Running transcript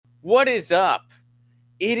What is up?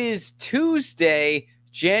 It is Tuesday,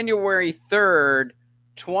 January 3rd,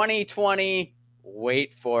 2020.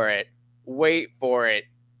 Wait for it. Wait for it.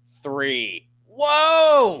 3.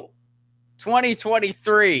 Whoa!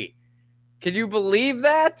 2023. Can you believe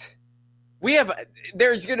that?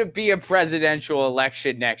 There's going to be a presidential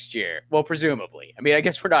election next year. Well, presumably. I mean, I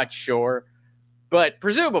guess we're not sure, but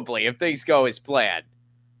presumably, if things go as planned,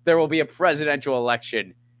 there will be a presidential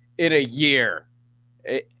election in a year.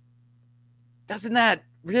 Doesn't that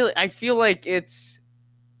really? I feel like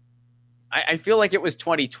I feel like it was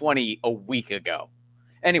 2020 a week ago.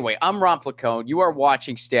 Anyway, I'm Ron Placone. You are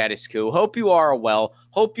watching Status Quo. Hope you are well.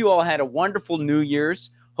 Hope you all had a wonderful New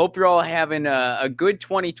Year's. Hope you're all having a good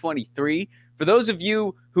 2023. For those of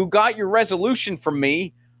you who got your resolution from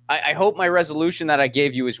me, I hope my resolution that I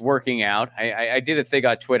gave you is working out. I did a thing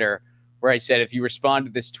on Twitter where I said, if you respond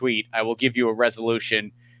to this tweet, I will give you a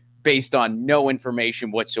resolution based on no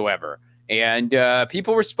information whatsoever. And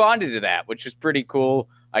people responded to that, which was pretty cool.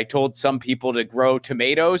 I told some people to grow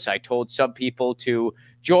tomatoes. I told some people to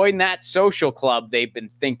join that social club they've been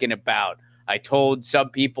thinking about. I told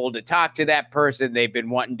some people to talk to that person they've been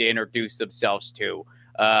wanting to introduce themselves to.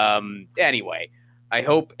 Anyway, I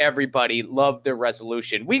hope everybody loved their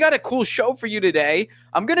resolution. We got a cool show for you today.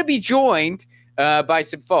 I'm going to be joined by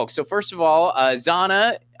some folks. So first of all,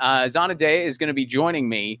 Zana Day is going to be joining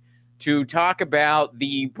me to talk about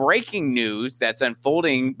the breaking news that's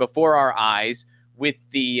unfolding before our eyes with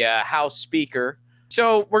the House Speaker.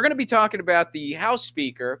 So we're going to be talking about the House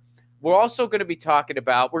Speaker. We're also going to be talking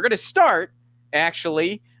about, we're going to start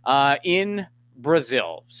actually in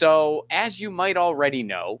Brazil. So as you might already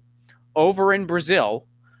know, over in Brazil,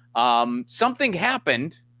 something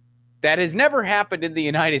happened that has never happened in the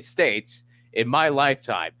United States in my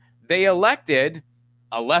lifetime. They elected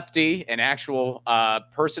a lefty, an actual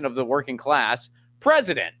person of the working class,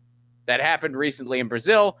 president. That happened recently in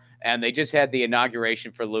Brazil, and they just had the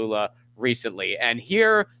inauguration for Lula recently. And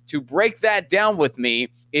here to break that down with me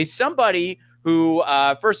is somebody who,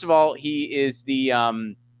 first of all, he is the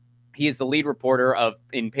lead reporter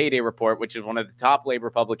in Payday Report, which is one of the top labor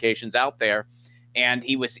publications out there. And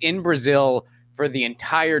he was in Brazil for the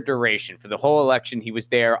entire duration, for the whole election. He was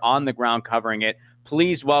there on the ground covering it.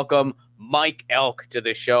 Please welcome Mike Elk to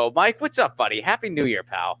the show. Mike, what's up, buddy? Happy New Year,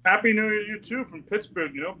 pal. Happy New Year to you, too, from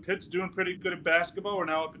Pittsburgh. Pitt's doing pretty good at basketball. We're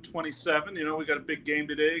now up at 27. We got a big game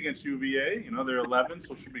today against UVA. They're 11,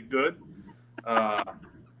 so it should be good. I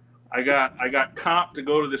got comp to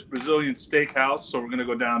go to this Brazilian steakhouse, so we're going to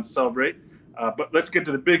go down and celebrate. But let's get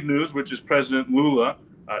to the big news, which is President Lula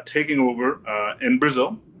taking over in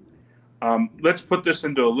Brazil. Let's put this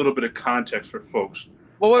into a little bit of context for folks.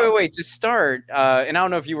 Well, wait. To start, and I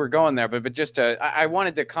don't know if you were going there, but just I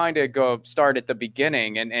wanted to kind of start at the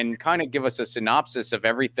beginning and kind of give us a synopsis of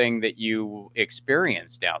everything that you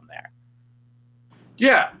experienced down there.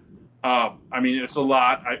 Yeah. I mean, it's a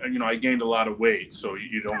lot. I gained a lot of weight, so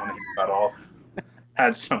you don't want to hear about all.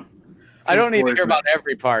 Had some. I don't need to hear about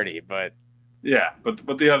every party, but. Yeah,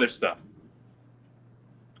 but the other stuff.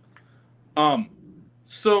 What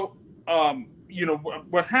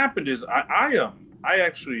happened is I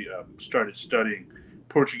actually started studying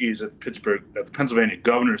Portuguese at the Pennsylvania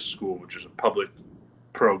Governor's School, which is a public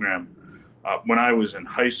program, when I was in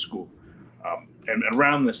high school. And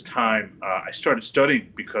around this time, I started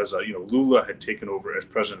studying because, Lula had taken over as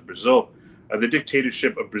president of Brazil. The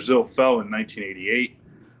dictatorship of Brazil fell in 1988.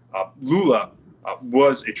 Lula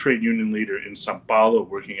was a trade union leader in São Paulo,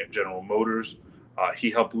 working at General Motors.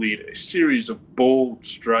 He helped lead a series of bold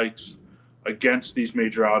strikes against these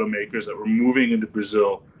major automakers that were moving into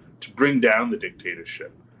Brazil to bring down the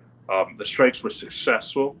dictatorship. The strikes were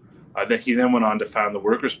successful. He then went on to found the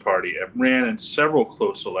Workers' Party and ran in several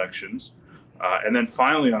close elections. And then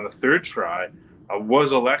finally, on the third try,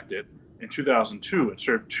 was elected in 2002 and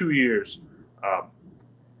served 2 years,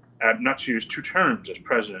 2 terms as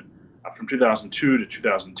president from 2002 to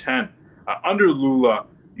 2010. Under Lula,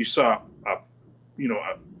 you saw,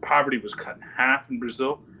 poverty was cut in half in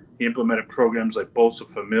Brazil. He implemented programs like Bolsa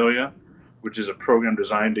Familia, which is a program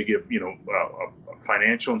designed to give,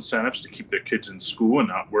 financial incentives to keep their kids in school and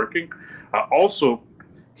not working. Also,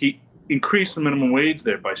 he increased the minimum wage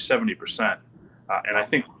there by 70%. And I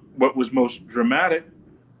think what was most dramatic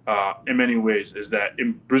in many ways is that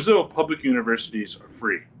in Brazil, public universities are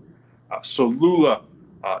free. So Lula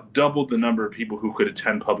doubled the number of people who could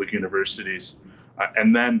attend public universities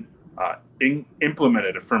and then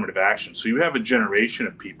implemented affirmative action. So you have a generation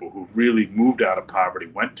of people who really moved out of poverty,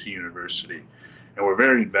 went to university, and were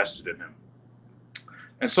very invested in him.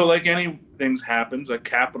 And so like anything happens, like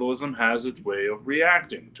capitalism has its way of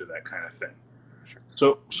reacting to that kind of thing. Sure.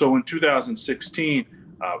 So in 2016,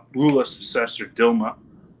 Lula's successor Dilma,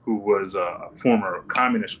 who was a former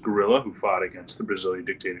communist guerrilla who fought against the Brazilian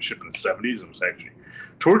dictatorship in the 70s and was actually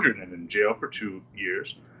tortured and in jail for 2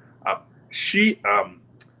 years, she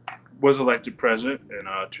was elected president in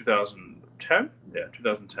 2010. Yeah,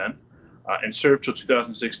 2010, and served till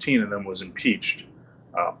 2016, and then was impeached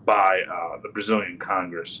by the Brazilian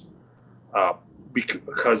Congress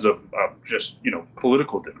because of just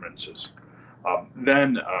political differences.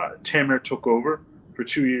 Then Temer took over for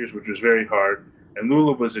 2 years, which was very hard, and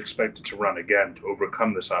Lula was expected to run again to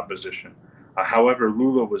overcome this opposition. However,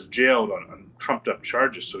 Lula was jailed on trumped-up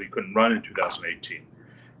charges, so he couldn't run in 2018.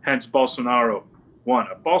 Hence, Bolsonaro won.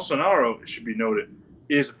 Bolsonaro, it should be noted,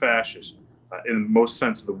 is a fascist in the most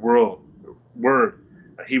sense of the word.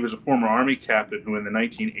 He was a former army captain who, in the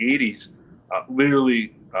 1980s,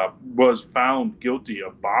 literally was found guilty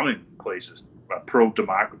of bombing places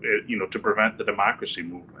pro-democracy, to prevent the democracy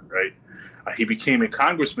movement. Right? He became a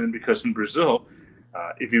congressman because in Brazil,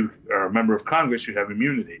 if you are a member of Congress, you have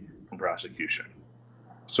immunity from prosecution.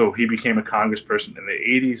 So he became a congressperson in the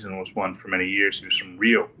 80s and was one for many years. He was from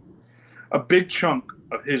Rio. A big chunk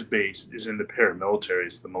of his base is in the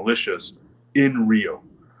paramilitaries, the militias in Rio.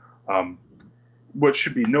 What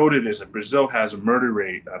should be noted is that Brazil has a murder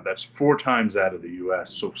rate that's 4 times that of the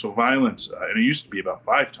U.S. So violence, and it used to be about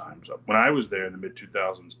 5 times. When I was there in the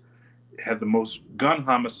mid-2000s, it had the most gun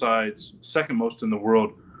homicides, second most in the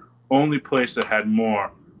world. Only place that had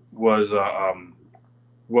more was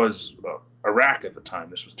Iraq at the time.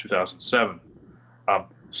 This was 2007.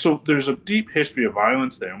 So there's a deep history of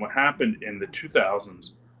violence there. And what happened in the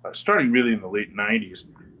 2000s, starting really in the late 90s,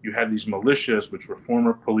 you had these militias, which were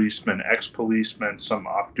former policemen, ex-policemen, some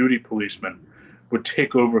off-duty policemen, would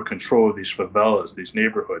take over control of these favelas, these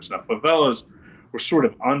neighborhoods. Now, favelas were sort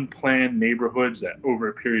of unplanned neighborhoods that over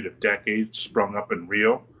a period of decades sprung up in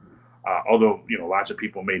Rio, although, lots of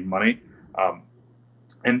people made money.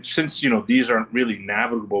 And since, these aren't really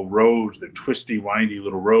navigable roads, they're twisty, windy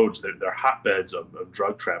little roads, they're hotbeds of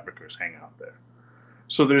drug traffickers hang out there.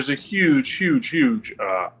 So there's a huge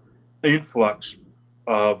influx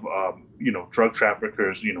of, drug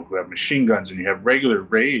traffickers, who have machine guns, and you have regular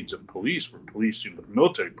raids of police where police, the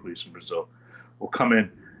military police in Brazil will come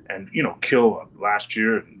in and, kill last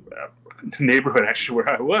year in the neighborhood actually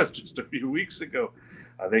where I was just a few weeks ago.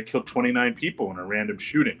 They killed 29 people in a random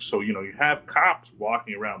shooting. So, you have cops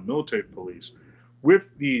walking around, military police, with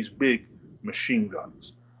these big machine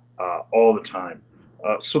guns all the time.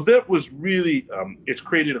 So that was really, it's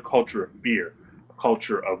created a culture of fear, a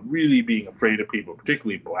culture of really being afraid of people,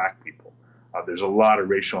 particularly black people. There's a lot of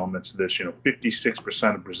racial elements to this.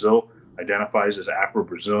 56% of Brazil identifies as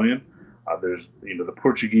Afro-Brazilian. There's, the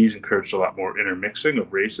Portuguese encouraged a lot more intermixing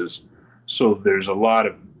of races. So there's a lot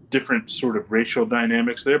of different sort of racial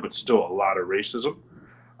dynamics there, but still a lot of racism.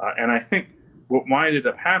 And I think what ended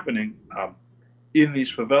up happening in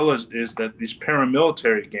these favelas is that these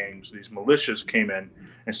paramilitary gangs, these militias came in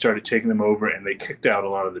and started taking them over, and they kicked out a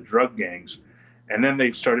lot of the drug gangs. And then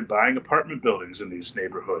they started buying apartment buildings in these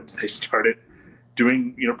neighborhoods. They started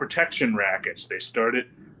doing, protection rackets. They started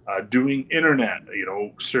doing internet,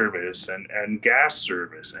 service and gas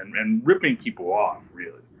service and ripping people off,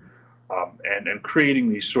 really. And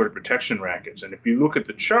creating these sort of protection rackets. And if you look at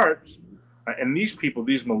the charts, and these people,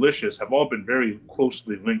 these militias, have all been very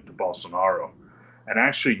closely linked to Bolsonaro. And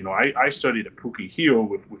actually, I studied at PUC-Rio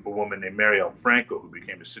with a woman named Marielle Franco, who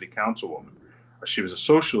became a city councilwoman. She was a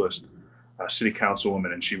socialist city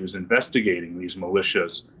councilwoman, and she was investigating these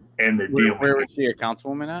militias and their dealings. Where was she a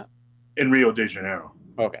councilwoman at? In Rio de Janeiro.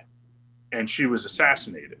 Okay. And she was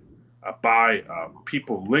assassinated by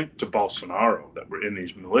people linked to Bolsonaro that were in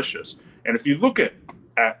these militias. And if you look at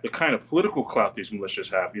the kind of political clout these militias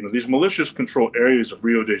have, these militias control areas of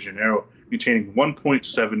Rio de Janeiro containing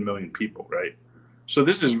 1.7 million people, right? So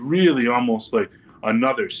this is really almost like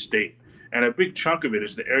another state. And a big chunk of it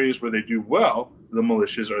is the areas where they do well, the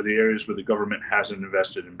militias, are the areas where the government hasn't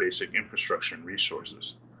invested in basic infrastructure and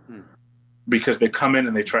resources. Because they come in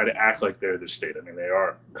and they try to act like they're the state. I mean, they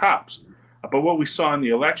are cops. But what we saw in the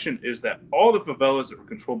election is that all the favelas that were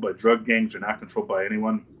controlled by drug gangs are not controlled by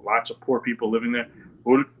anyone. Lots of poor people living there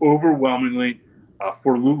voted overwhelmingly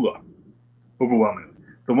for Lula. Overwhelmingly.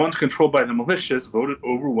 The ones controlled by the militias voted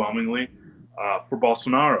overwhelmingly for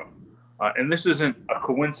Bolsonaro. And this isn't a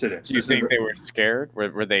coincidence. Do you think they were scared?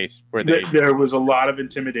 Were they? There was a lot of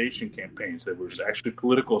intimidation campaigns. There was actually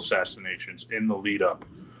political assassinations in the lead up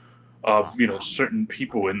of certain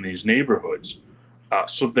people in these neighborhoods.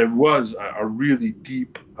 So there was a really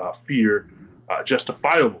deep fear,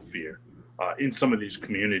 justifiable fear, in some of these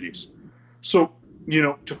communities. So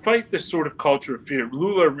to fight this sort of culture of fear,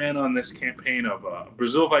 Lula ran on this campaign of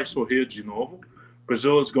Brazil vai sorrir de novo.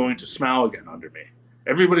 Brazil is going to smile again under me.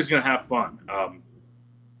 Everybody's going to have fun.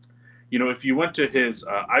 If you went to his,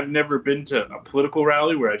 I've never been to a political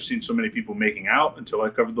rally where I've seen so many people making out until I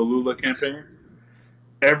covered the Lula campaign.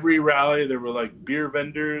 Every rally, there were like beer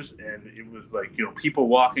vendors, and it was like, people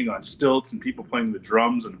walking on stilts and people playing the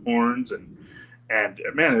drums and horns. And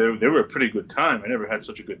man, they were a pretty good time. I never had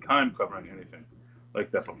such a good time covering anything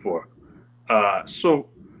like that before. So,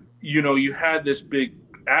 you had this big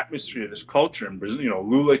atmosphere, this culture in Brazil.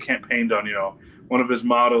 Lula campaigned on, one of his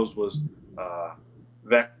mottos was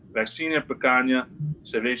Vacina, Picanha,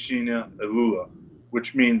 Cervejinha, Lula,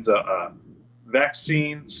 which means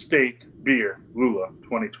vaccine, steak, beer, Lula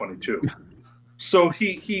 2022. So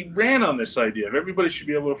he ran on this idea of everybody should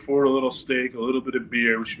be able to afford a little steak, a little bit of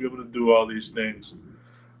beer. We should be able to do all these things.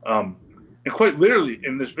 And quite literally,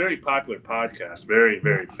 in this very popular podcast, very,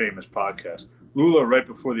 very famous podcast, Lula, right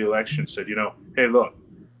before the election, said, hey, look,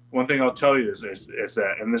 one thing I'll tell you is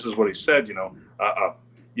that, and this is what he said,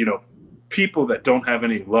 people that don't have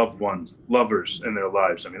any lovers in their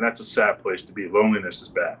lives, I mean, that's a sad place to be. Loneliness is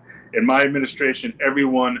bad. In my administration,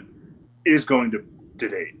 everyone is going to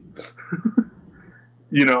date.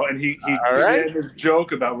 And he made a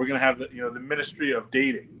joke about we're going to have the ministry of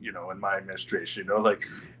dating, in my administration, like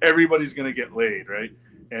everybody's going to get laid, right?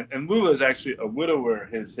 And Lula is actually a widower.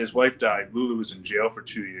 His wife died. Lula was in jail for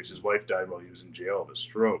 2 years. His wife died while he was in jail of a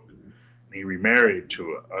stroke. And he remarried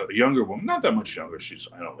to a younger woman, not that much younger. She's,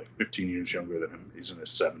 like 15 years younger than him. He's in his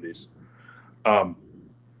 70s.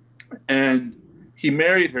 And he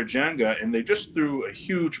married her, Janga, and they just threw a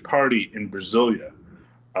huge party in Brasilia,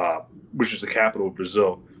 which is the capital of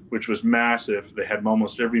Brazil, which was massive. They had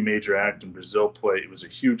almost every major act in Brazil play. It was a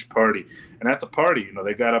huge party. And at the party,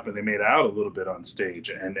 they got up and they made out a little bit on stage.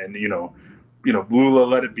 And Lula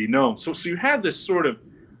let it be known. So you had this sort of,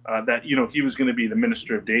 that, he was going to be the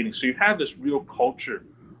minister of dating. So you had this real culture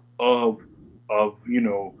of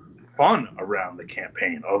fun around the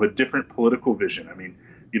campaign, of a different political vision. I mean,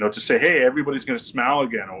 to say, hey, everybody's going to smile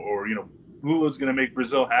again, or Lula's going to make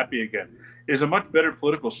Brazil happy again, is a much better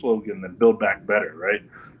political slogan than Build Back Better, right?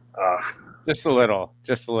 Just a little.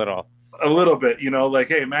 A little bit, like,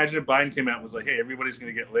 hey, imagine if Biden came out and was like, hey, everybody's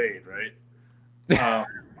going to get laid, right?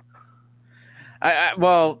 I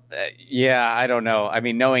don't know. I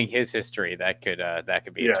mean, knowing his history, that could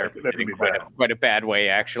be interpreted in quite a bad way,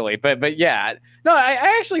 actually. But yeah, no,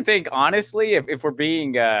 I actually think, honestly, if we're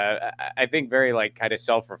being, I think very kind of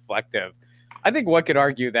self-reflective, I think one could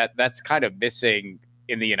argue that that's kind of missing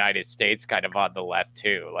in the United States, kind of on the left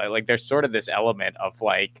too. Like there's sort of this element of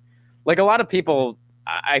like a lot of people.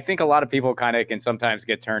 I think a lot of people kind of can sometimes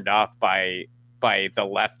get turned off by the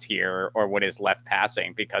left here, or what is left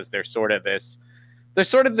passing, because there's sort of this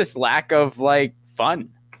lack of fun.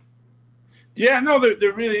 Yeah, no,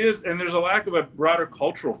 there really is, and there's a lack of a broader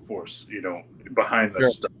cultural force, behind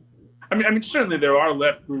this stuff. I mean, certainly there are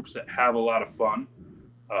left groups that have a lot of fun.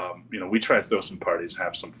 We try to throw some parties,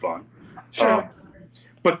 have some fun. Sure.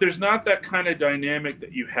 But there's not that kind of dynamic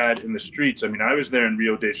that you had in the streets. I mean, I was there in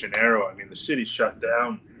Rio de Janeiro. I mean, the city shut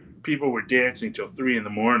down. People were dancing till 3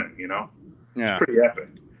 a.m. Yeah. Pretty epic.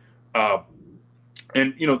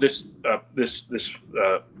 And this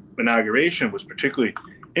inauguration was particularly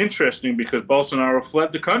interesting because Bolsonaro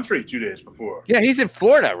fled the country 2 days before. Yeah, he's in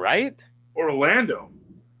Florida, right? Orlando.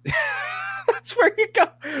 That's where you go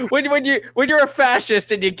when you're a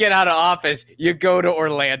fascist and you get out of office. You go to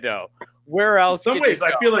Orlando. Where else? In some ways,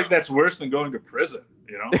 I feel like that's worse than going to prison.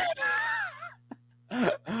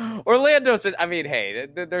 Orlando's. I mean, hey,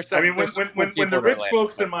 there's some. I mean, when the rich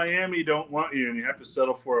folks in Miami don't want you and you have to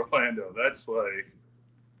settle for Orlando, that's like.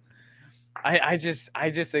 I just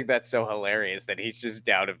think that's so hilarious that he's just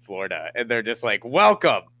down in Florida and they're just like,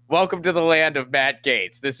 welcome to the land of Matt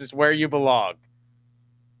Gaetz. This is where you belong.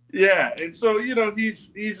 Yeah, and so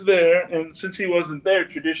he's there, and since he wasn't there,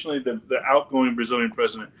 traditionally the outgoing Brazilian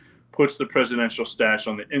president puts the presidential stash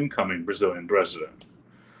on the incoming Brazilian president.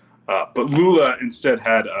 But Lula instead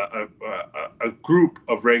had a group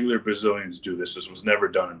of regular Brazilians do this. This was never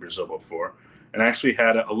done in Brazil before, and actually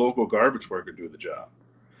had a local garbage worker do the job.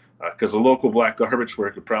 Because a local black garbage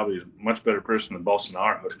worker probably is a much better person than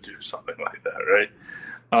Bolsonaro to do something like that,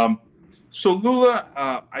 right? So Lula,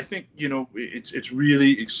 I think, it's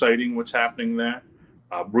really exciting what's happening there.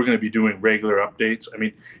 We're going to be doing regular updates. I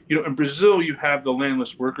mean, in Brazil, you have the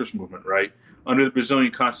landless workers movement, right? Under the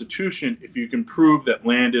Brazilian Constitution, if you can prove that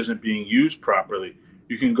land isn't being used properly,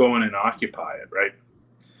 you can go in and occupy it, right?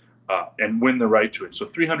 And win the right to it. So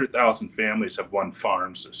 300,000 families have won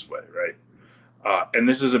farms this way, right? And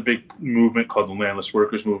this is a big movement called the Landless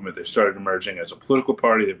Workers Movement. They started emerging as a political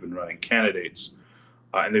party. They've been running candidates,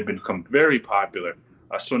 and they've become very popular.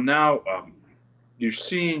 So now you're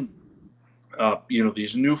seeing,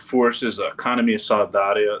 these new forces, economy of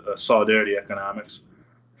solidarity economics,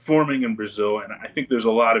 forming in Brazil. And I think there's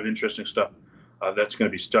a lot of interesting stuff that's going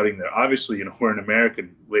to be studying there. Obviously, we're an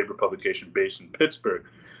American labor publication based in Pittsburgh.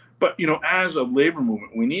 But, as a labor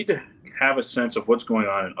movement, we need to have a sense of what's going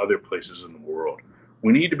on in other places in the world.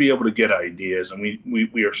 We need to be able to get ideas, and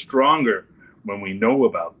we are stronger when we know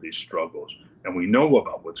about these struggles and we know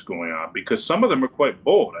about what's going on, because some of them are quite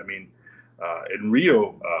bold. I mean, in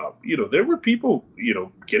Rio, there were people,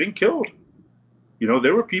 getting killed.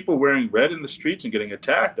 There were people wearing red in the streets and getting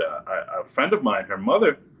attacked. A friend of mine, her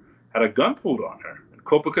mother had a gun pulled on her in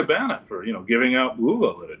Copacabana for, giving out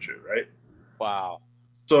Lula literature, right? Wow.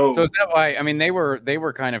 So is that why? I mean, they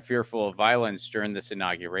were kind of fearful of violence during this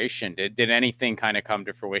inauguration. Did anything kind of come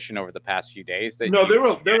to fruition over the past few days? No, there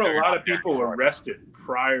were a lot of people arrested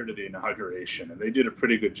prior to the inauguration, and they did a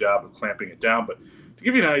pretty good job of clamping it down. But to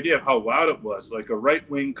give you an idea of how loud it was, like a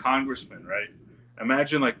right-wing congressman, right?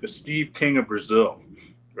 Imagine like the Steve King of Brazil,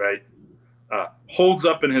 right? Holds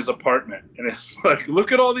up in his apartment, and it's like,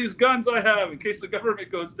 look at all these guns I have in case the government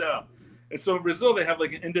goes down. And so in Brazil, they have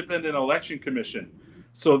like an independent election commission.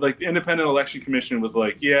 So like the independent election commission was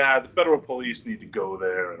like, yeah, the federal police need to go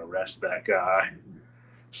there and arrest that guy.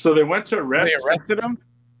 So they went to arrest him. They arrested him?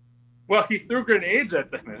 Well, he threw grenades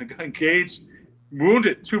at them and engaged,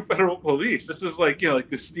 wounded 2 federal police. This is like, like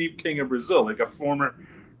the Steve King of Brazil, like a former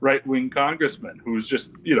right-wing congressman who's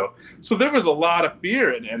just, so there was a lot of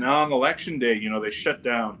fear. And on election day, they shut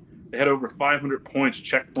down. They had over 500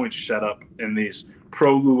 checkpoints set up in these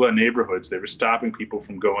pro-Lula neighborhoods. They were stopping people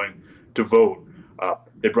from going to vote.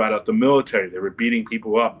 They brought out the military. They were beating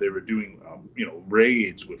people up. They were doing,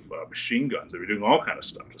 raids with machine guns. They were doing all kind of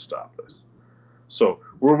stuff to stop this. So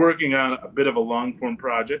we're working on a bit of a long-form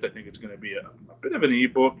project. I think it's going to be a bit of an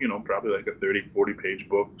ebook, probably like a 30, 40-page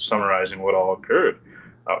book summarizing what all occurred.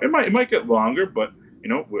 It might get longer, but,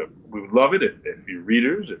 we would love it if your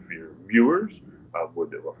readers, if your viewers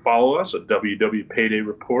would follow us at www.payday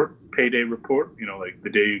report, like the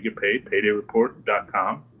day you get paid,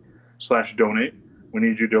 paydayreport.com/donate. We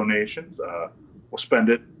need your donations. We'll spend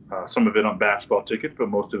it, some of it on basketball tickets, but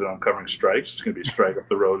most of it on covering strikes. It's going to be a strike up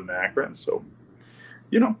the road in Akron. So,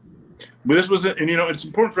 but this was, and it's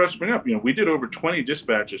important for us to bring up, we did over 20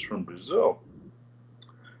 dispatches from Brazil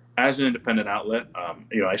as an independent outlet.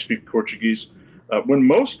 I speak Portuguese, when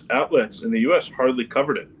most outlets in the U.S. hardly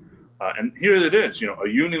covered it. And here it is, a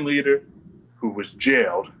union leader who was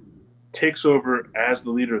jailed takes over as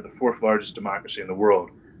the leader of the 4th largest democracy in the world,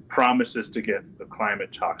 promises to get the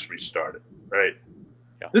climate talks restarted, right?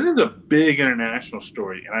 Yeah. This is a big international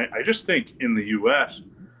story. And I just think in the U.S.,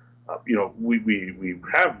 we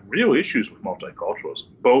have real issues with multiculturalism,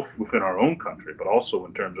 both within our own country, but also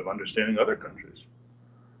in terms of understanding other countries.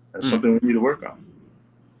 And it's something we need to work on.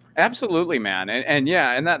 Absolutely, man. And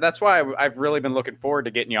yeah, and that's why I've really been looking forward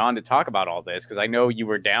to getting you on to talk about all this, because I know you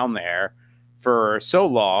were down there for so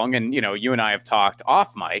long, and you and I have talked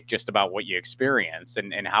off mic just about what you experienced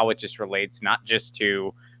and how it just relates not just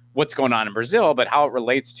to what's going on in Brazil, but how it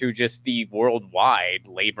relates to just the worldwide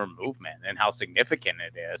labor movement and how significant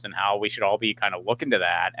it is, and how we should all be kind of looking to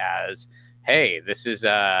that as, hey, this is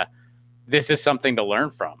something to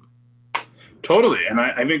learn from. Totally. And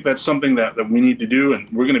I think that's something that we need to do. And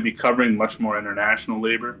we're going to be covering much more international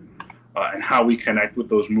labor and how we connect with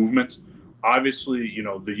those movements. Obviously,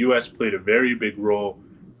 the U.S. played a very big role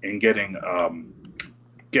in getting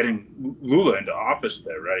Lula into office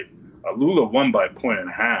there, right? Lula won by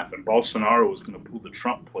 1.5, and Bolsonaro was going to pull the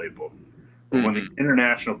Trump playbook. But when the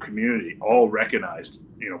international community all recognized,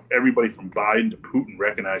 everybody from Biden to Putin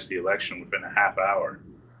recognized the election within a half hour,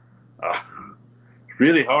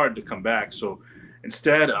 really hard to come back. So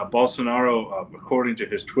instead, Bolsonaro, according to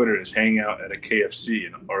his Twitter, is hanging out at a KFC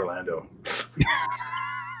in Orlando.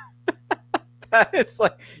 It's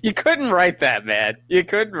like, you couldn't write that, man. You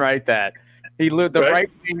couldn't write that.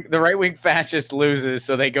 The right wing fascist loses,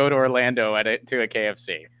 so they go to Orlando to a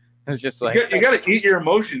KFC. It's just like, you got to eat your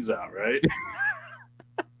emotions out, right?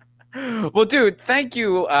 Well, dude, thank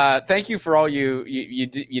you for all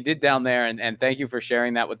you did down there, and thank you for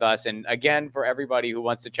sharing that with us. And again, for everybody who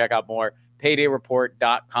wants to check out more,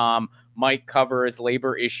 paydayreport.com. Mike covers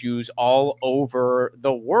labor issues all over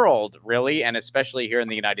the world, really, and especially here in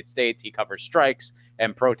the United States. He covers strikes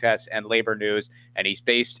and protests and labor news, and he's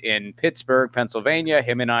based in Pittsburgh, Pennsylvania.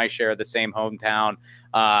 Him and I share the same hometown.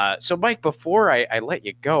 So, Mike, before I let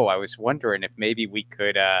you go, I was wondering if maybe we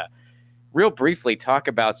could real briefly talk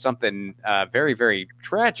about something very, very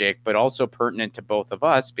tragic, but also pertinent to both of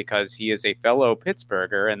us because he is a fellow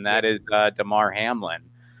Pittsburgher, and that is Damar Hamlin.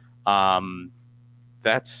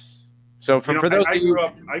 That's so for those I of you.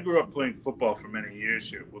 I grew up playing football for many years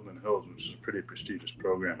here at Woodland Hills, which is a pretty prestigious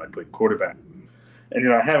program. I played quarterback.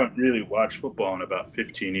 And, I haven't really watched football in about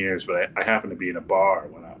 15 years, but I happened to be in a bar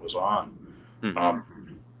when I was on. Mm-hmm.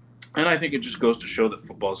 And I think it just goes to show that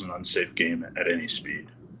football is an unsafe game at any speed.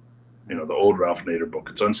 The old Ralph Nader book,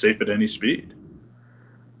 it's unsafe at any speed.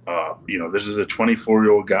 This is a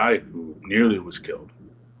 24-year-old guy who nearly was killed.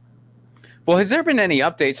 Well, has there been any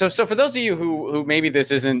updates? So for those of you who maybe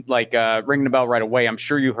this isn't like ringing a bell right away, I'm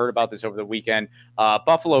sure you heard about this over the weekend.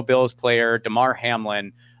 Buffalo Bills player Damar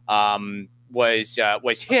Hamlin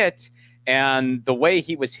was hit, and the way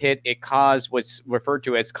he was hit, was referred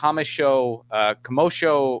to as commotio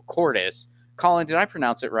cordis. Colin, did I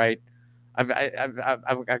pronounce it right? I've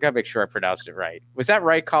got to make sure I pronounced it right. Was that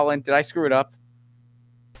right, Colin? Did I screw it up?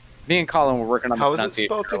 Me and Colin were working on the pronunciation.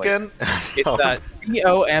 How is it spelled again? It's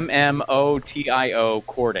commotio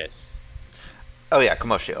cordis. Oh yeah,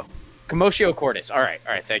 commotio. Commotio cordis. All right.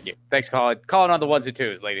 Thank you. Thanks, Colin. Colin on the ones and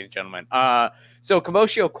twos, ladies and gentlemen. So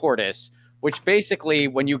commotio cordis, which basically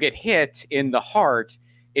when you get hit in the heart,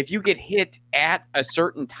 if you get hit at a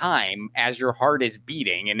certain time as your heart is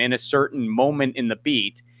beating and in a certain moment in the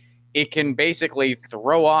beat, it can basically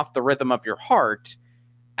throw off the rhythm of your heart,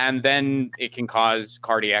 and then it can cause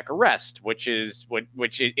cardiac arrest, which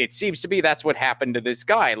it seems to be that's what happened to this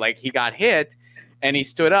guy. Like, he got hit and he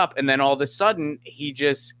stood up, and then all of a sudden he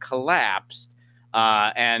just collapsed.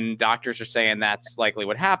 And doctors are saying that's likely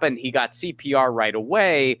what happened. He got CPR right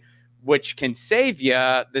away, which can save you.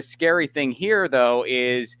 The scary thing here, though,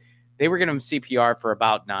 is they were giving him CPR for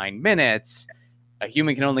about 9 minutes. A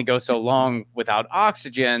human can only go so long without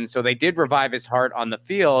oxygen. So they did revive his heart on the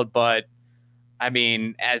field. But, I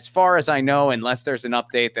mean, as far as I know, unless there's an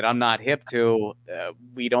update that I'm not hip to,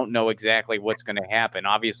 we don't know exactly what's going to happen.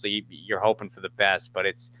 Obviously, you're hoping for the best, but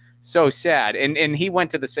it's so sad. And he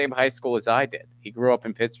went to the same high school as I did. He grew up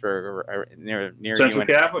in Pittsburgh or near Central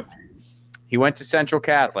Catholic. He went to Central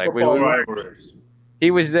Catholic.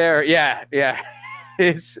 He was there. Yeah.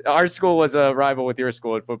 Our school was a rival with your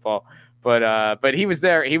school in football. But he was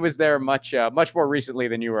there. He was there much more recently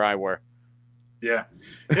than you or I were. Yeah.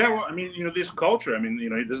 Well, I mean, this culture. I mean,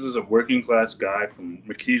 this is a working class guy from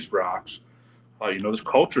McKees Rocks. This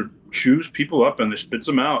culture chews people up and they spits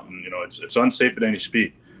them out, and it's unsafe at any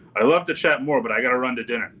speed. I love to chat more, but I got to run to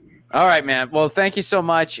dinner. All right, man. Well, thank you so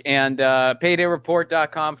much, and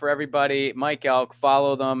paydayreport.com for everybody. Mike Elk,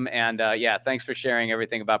 follow them, and thanks for sharing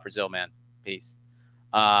everything about Brazil, man. Peace.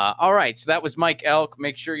 All right, so that was Mike Elk.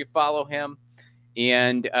 Make sure you follow him.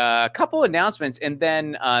 And a couple announcements, and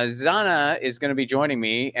then Zana is going to be joining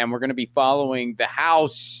me, and we're going to be following the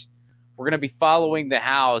House.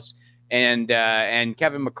 And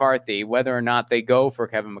Kevin McCarthy, whether or not they go for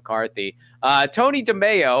Kevin McCarthy. Tony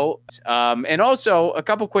DeMeo, and also a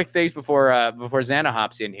couple quick things before Zana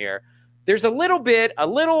hops in here. There's a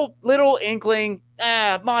little inkling,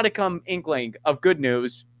 modicum inkling of good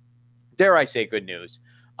news. Dare I say good news?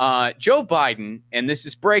 Joe Biden, and this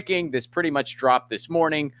is breaking. This pretty much dropped this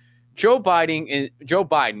morning. Joe Biden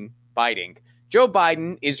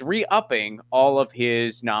is re-upping all of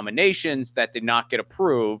his nominations that did not get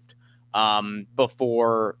approved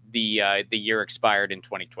before the year expired in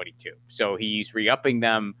 2022. So he's re-upping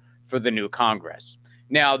them for the new Congress.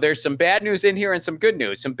 Now, there's some bad news in here and some good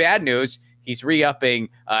news. Some bad news, he's re-upping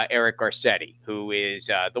Eric Garcetti, who is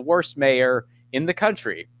the worst mayor in the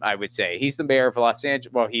country, I would say. He's the mayor of Los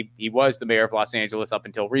Angeles. Well, he was the mayor of Los Angeles up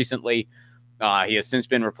until recently. He has since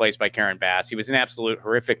been replaced by Karen Bass. He was an absolute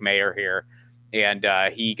horrific mayor here, and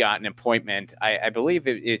he got an appointment. I believe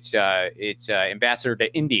it's ambassador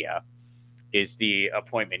to India is the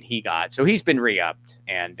appointment he got. So he's been re-upped,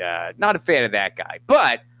 and not a fan of that guy.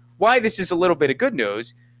 But why this is a little bit of good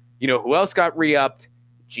news, who else got re-upped?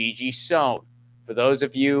 Gigi Sohn. For those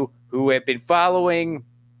of you who have been following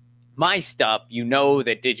my stuff, you know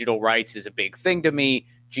that digital rights is a big thing to me.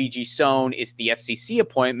 Gigi Sohn is the FCC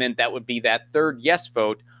appointment. That would be that third yes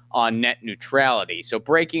vote on net neutrality. So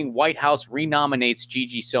breaking, White House renominates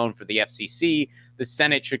Gigi Sohn for the FCC. The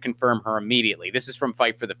Senate should confirm her immediately. This is from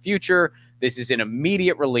Fight for the Future. This is an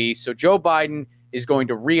immediate release. So Joe Biden is going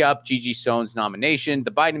to re-up Gigi Sohn's nomination.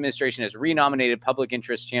 The Biden administration has renominated public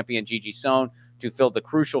interest champion Gigi Sohn to fill the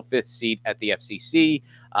crucial fifth seat at the FCC.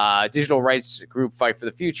 Digital rights group Fight for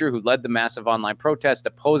the Future, who led the massive online protest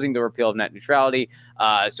opposing the repeal of net neutrality.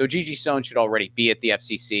 So Gigi Sohn should already be at the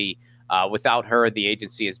FCC. Without her, the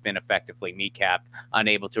agency has been effectively kneecapped,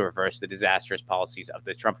 unable to reverse the disastrous policies of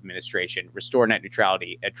the Trump administration, restore net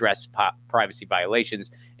neutrality, address privacy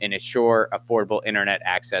violations, and ensure affordable internet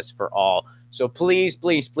access for all. So please,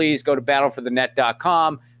 please, please go to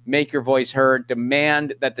battleforthenet.com, make your voice heard,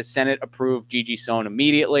 demand that the Senate approve Gigi Sohn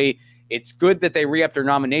immediately. It's good that they re-upped her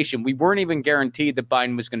nomination. We weren't even guaranteed that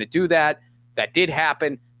Biden was going to do that. That did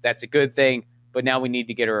happen. That's a good thing. But now we need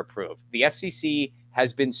to get her approved. The FCC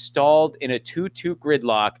has been stalled in a 2-2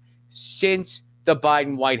 gridlock since the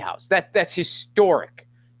Biden White House. That's historic.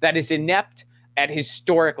 That is inept at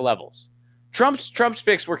historic levels. Trump's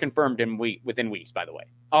picks were confirmed within weeks, by the way.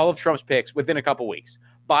 All of Trump's picks within a couple weeks.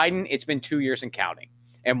 Biden, it's been 2 years and counting.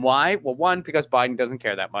 And why? Well, one, because Biden doesn't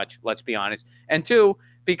care that much, let's be honest. And two,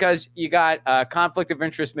 because you got conflict of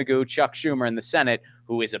interest Magoo, Chuck Schumer in the Senate,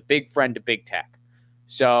 who is a big friend to big tech.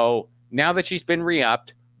 So now that she's been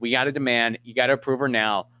re-upped, we got to demand, you got to approve her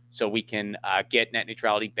now so we can get net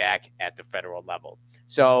neutrality back at the federal level.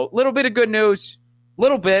 So a little bit of good news,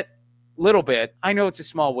 little bit. I know it's a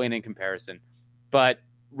small win in comparison, but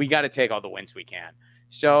we got to take all the wins we can.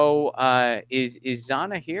 So is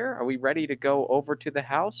Zana here? Are we ready to go over to the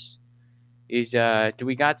house? Do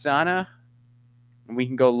we got Zana? And we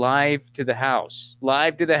can go live to the house.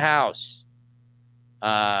 I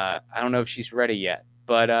don't know if she's ready yet.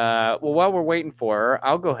 But while we're waiting for her,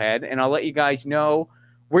 I'll go ahead and I'll let you guys know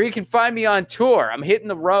where you can find me on tour. I'm hitting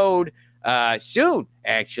the road soon,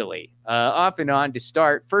 actually, off and on to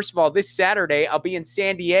start. First of all, this Saturday, I'll be in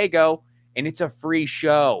San Diego, and it's a free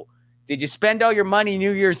show. Did you spend all your money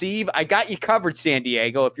New Year's Eve? I got you covered, San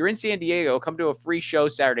Diego. If you're in San Diego, come to a free show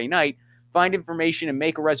Saturday night. Find information and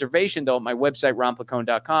make a reservation, though, at my website,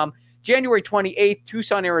 ronplacone.com. January 28th,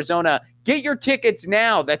 Tucson, Arizona. Get your tickets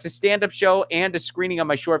now. That's a stand-up show and a screening of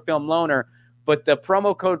my short film Loner. But the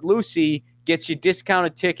promo code Lucy gets you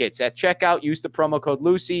discounted tickets. At checkout, use the promo code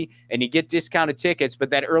Lucy, and you get discounted tickets. But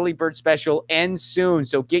that early bird special ends soon,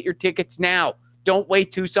 so get your tickets now. Don't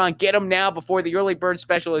wait, Tucson. Get them now before the early bird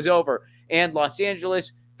special is over. And Los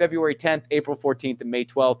Angeles, February 10th, April 14th, and May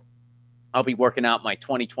 12th. I'll be working out my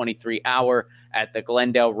 2023 hour at the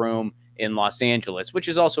Glendale Room in Los Angeles, which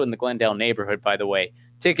is also in the Glendale neighborhood, by the way.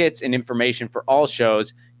 Tickets and information for all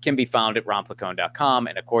shows can be found at ronplacone.com.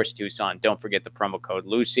 And, of course, Tucson, don't forget the promo code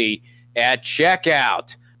Lucy at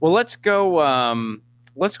checkout. Well, let's go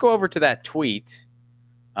over to that tweet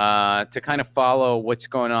to kind of follow what's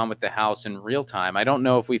going on with the House in real time. I don't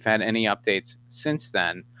know if we've had any updates since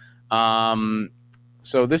then.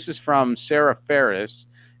 So this is from Sarah Ferris.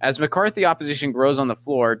 As McCarthy opposition grows on the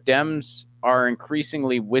floor, Dems are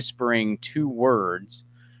increasingly whispering two words,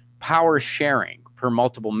 power sharing, per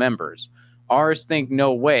multiple members. Ours think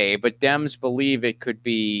no way, but Dems believe it could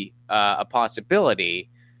be a possibility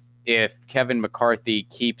if Kevin McCarthy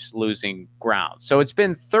keeps losing ground. So it's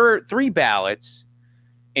been three ballots,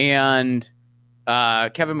 and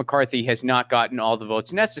Kevin McCarthy has not gotten all the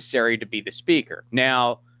votes necessary to be the speaker.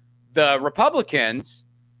 Now, the Republicans,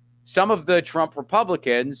 some of the Trump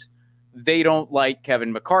Republicans, they don't like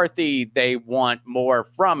Kevin McCarthy. They want more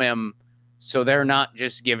from him. So they're not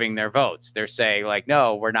just giving their votes. They're saying, like,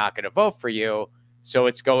 no, we're not going to vote for you. So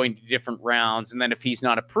it's going to different rounds. And then if he's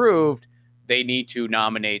not approved, they need to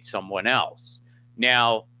nominate someone else.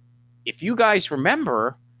 Now, if you guys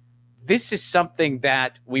remember, this is something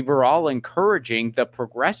that we were all encouraging the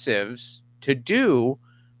progressives to do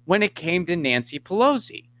when it came to Nancy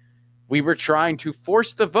Pelosi. We were trying to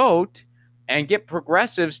force the vote and get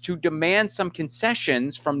progressives to demand some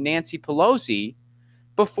concessions from Nancy Pelosi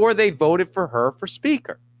before they voted for her for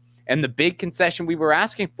speaker. And the big concession we were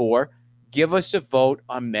asking for, give us a vote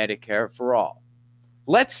on Medicare for all.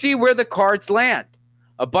 Let's see where the cards land.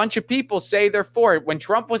 A bunch of people say they're for it. When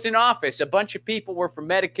Trump was in office, a bunch of people were for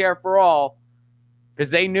Medicare for all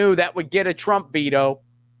because they knew that would get a Trump veto.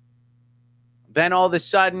 Then all of a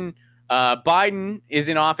sudden, Biden is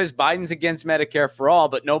in office. Biden's against Medicare for all,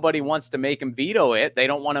 but nobody wants to make him veto it. They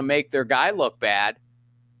don't want to make their guy look bad.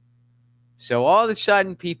 So all of a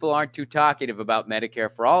sudden, people aren't too talkative about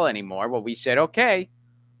Medicare for all anymore. Well, we said, okay,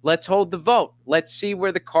 let's hold the vote. Let's see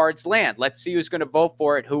where the cards land. Let's see who's going to vote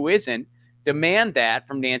for it, who isn't. Demand that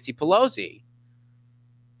from Nancy Pelosi.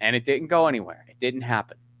 And it didn't go anywhere. It didn't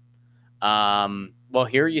happen. Well,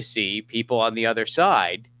 here you see people on the other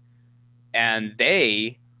side, and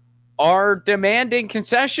they are demanding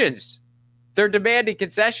concessions. They're demanding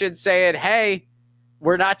concessions saying, hey,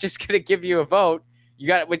 we're not just going to give you a vote. You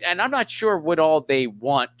got it. And I'm not sure what all they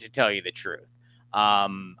want, to tell you the truth.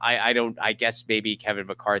 I guess maybe Kevin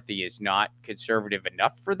McCarthy is not conservative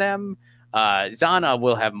enough for them. Zana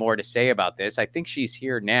will have more to say about this. I think she's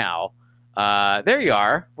here now. There you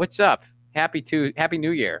are. What's up? Happy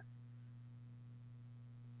New Year.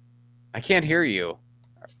 I can't hear you.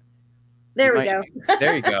 There we go.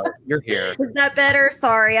 There you go. You're here. Is that better?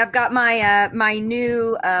 Sorry, I've got my my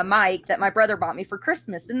new mic that my brother bought me for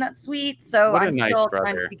Christmas. Isn't that sweet? So What a I'm nice still brother.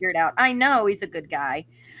 trying to figure it out. I know he's a good guy.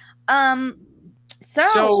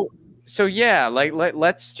 So yeah, like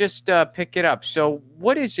let's just pick it up. So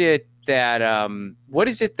what is it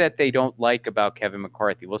that they don't like about Kevin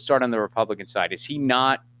McCarthy? We'll start on the Republican side. Is he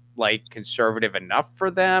not like conservative enough for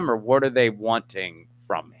them, or what are they wanting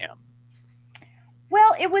from him?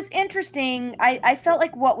 Well, it was interesting. I felt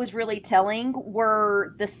like what was really telling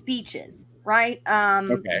were the speeches, right?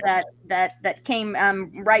 Okay. That came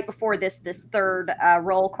right before this third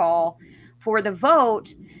roll call for the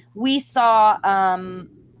vote. We saw I'm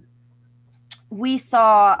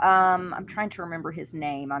trying to remember his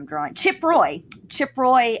name. Chip Roy. Chip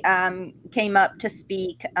Roy came up to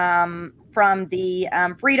speak from the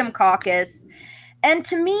Freedom Caucus, and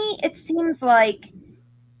to me, it seems like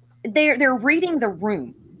they're reading the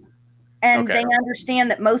room, and Okay. they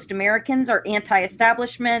understand that most Americans are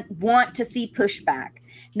anti-establishment, want to see pushback.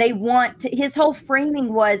 They want to, his whole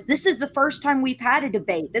framing was, this is the first time we've had a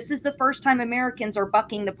debate. This is the first time Americans are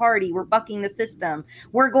bucking the party. We're bucking the system.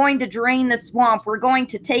 We're going to drain the swamp. We're going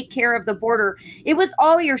to take care of the border. It was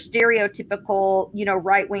all your stereotypical,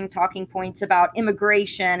 right-wing talking points about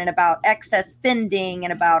immigration and about excess spending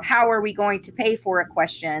and about how are we going to pay for it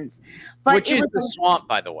questions. But which is the swamp,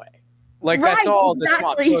 by the way. Like, right, that's all exactly. The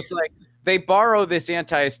swamp. So it's like they borrow this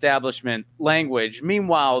anti-establishment language.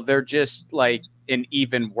 Meanwhile, they're just like an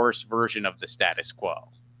even worse version of the status quo.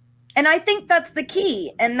 And I think that's the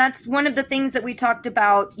key. And that's one of the things that we talked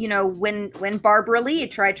about, when Barbara Lee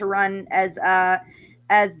tried to run as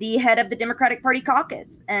the head of the Democratic Party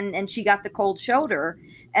caucus, and she got the cold shoulder,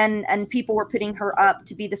 and people were putting her up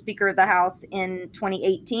to be the Speaker of the House in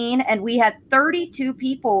 2018. And we had 32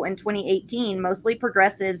 people in 2018, mostly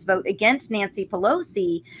progressives, vote against Nancy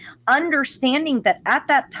Pelosi, understanding that at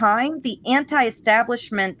that time, the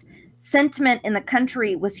anti-establishment sentiment in the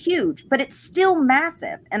country was huge, but it's still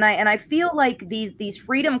massive. And I feel like these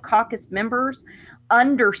Freedom Caucus members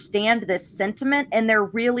understand this sentiment, and they're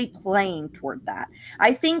really playing toward that.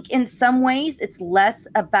 I think in some ways it's less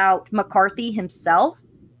about McCarthy himself,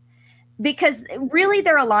 because really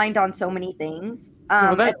they're aligned on so many things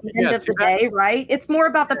at the end of the day, right? It's more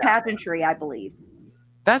about the pageantry, I believe.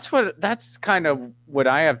 That's kind of what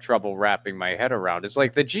I have trouble wrapping my head around. Is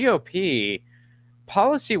like the GOP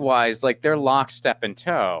policy-wise, like they're lockstep in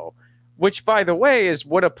tow, which, by the way, is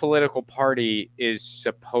what a political party is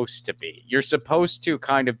supposed to be. You're supposed to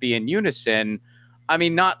kind of be in unison. I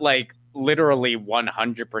mean, not like literally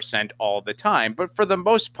 100% all the time, but for the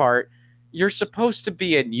most part, you're supposed to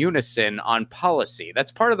be in unison on policy.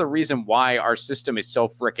 That's part of the reason why our system is so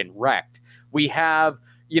freaking wrecked. We have,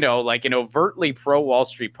 like an overtly pro-Wall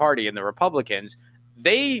Street party in the Republicans.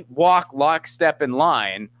 They walk lockstep in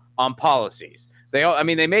line on policies.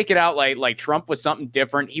 They make it out like Trump was something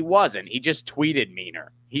different. He wasn't. He just tweeted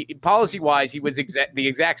meaner. Policy-wise, he was the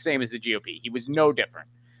exact same as the GOP. He was no different.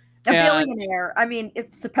 Billionaire. I mean,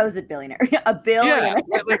 supposed billionaire. A billionaire.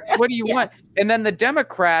 Yeah, like, what do you want? And then the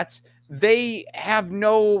Democrats, they have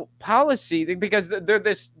no policy because they're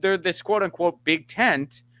this quote-unquote big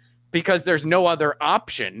tent because there's no other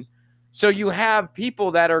option. So you have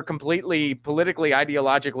people that are completely politically,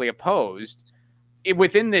 ideologically opposed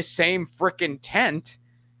within this same freaking tent,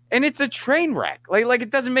 and it's a train wreck. Like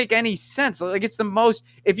it doesn't make any sense. Like, it's the most,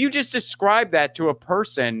 if you just describe that to a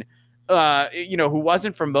person who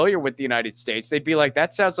wasn't familiar with the United States, they'd be like,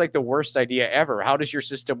 that sounds like the worst idea ever. How does your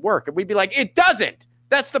system work? And we'd be like, it doesn't.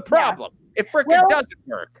 That's the problem. Yeah. It freaking doesn't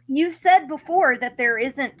work. You said before that there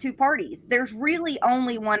isn't two parties. There's really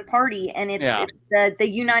only one party, and it's the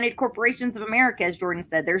United Corporations of America, as Jordan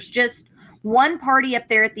said. There's just one party up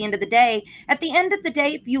there at the end of the day. At the end of the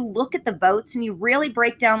day, if you look at the votes and you really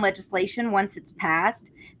break down legislation once it's passed,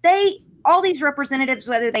 all these representatives,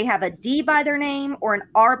 whether they have a D by their name or an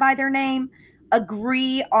R by their name,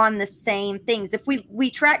 agree on the same things. If we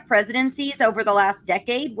track presidencies over the last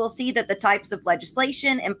decade, we'll see that the types of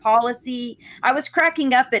legislation and policy, I was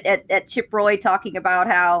cracking up at Chip Roy talking about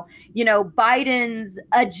how, Biden's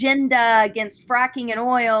agenda against fracking and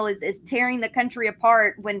oil is tearing the country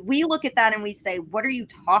apart. When we look at that and we say, what are you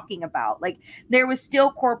talking about? Like, there was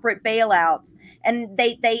still corporate bailouts, and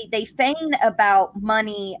they feign about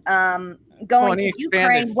money, going to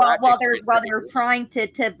Ukraine while they're trying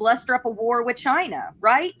to bluster up a war with China,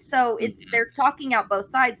 right? So they're talking out both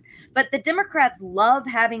sides. But the Democrats love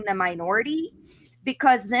having the minority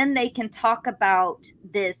because then they can talk about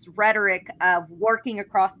this rhetoric of working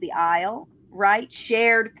across the aisle, right?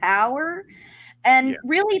 Shared power. And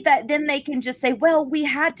really, that then they can just say, well, we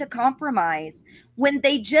had to compromise when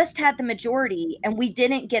they just had the majority and we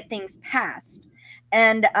didn't get things passed.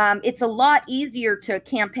 And it's a lot easier to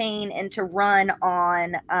campaign and to run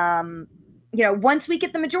on, once we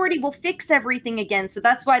get the majority, we'll fix everything again. So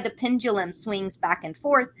that's why the pendulum swings back and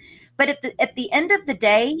forth. But at the end of the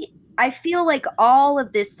day, I feel like all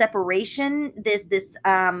of this separation, this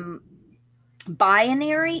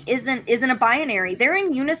binary isn't a binary. They're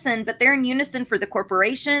in unison, but they're in unison for the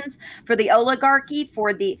corporations, for the oligarchy,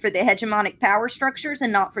 for the hegemonic power structures,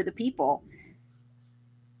 and not for the people.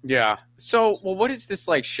 Yeah. So, well, what is this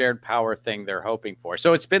like shared power thing they're hoping for?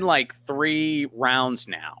 So it's been like 3 rounds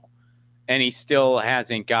now, and he still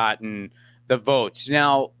hasn't gotten the votes.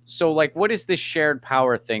 Now, so like, what is this shared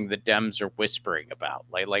power thing the Dems are whispering about?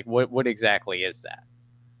 Like what exactly is that?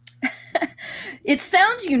 It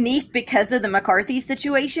sounds unique because of the McCarthy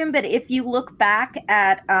situation, but if you look back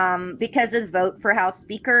at because of the vote for House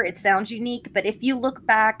Speaker, it sounds unique. But if you look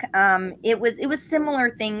back, it was similar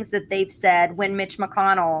things that they've said when Mitch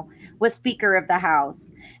McConnell was Speaker of the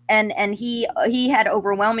House, and he had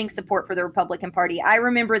overwhelming support for the Republican Party. I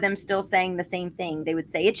remember them still saying the same thing. They would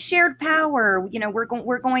say it's shared power. We're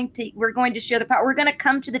going to share the power. We're going to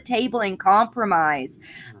come to the table and compromise,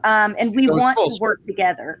 and we want to work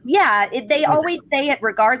together. Yeah, they always say it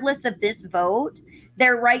regardless of this vote.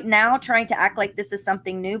 They're right now trying to act like this is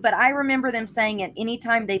something new, but I remember them saying it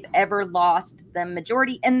anytime they've ever lost the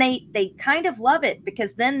majority, and they kind of love it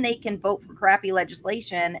because then they can vote for crappy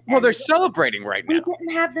legislation. Well, they're celebrating right now. We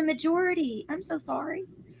didn't have the majority. I'm so sorry.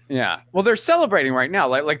 Yeah. Well, they're celebrating right now.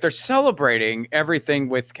 Like they're celebrating everything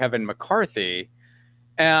with Kevin McCarthy.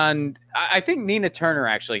 And I think Nina Turner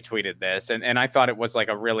actually tweeted this, and I thought it was like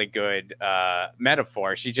a really good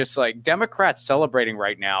metaphor. She just like, Democrats celebrating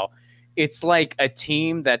right now. It's like a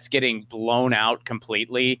team that's getting blown out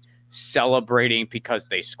completely, celebrating because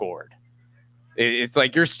they scored. It's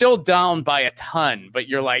like you're still down by a ton, but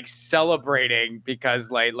you're like celebrating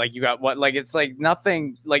because like you got what, like it's like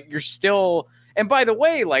nothing, like you're still. And by the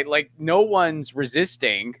way, like no one's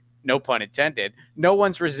resisting, no pun intended, no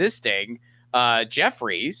one's resisting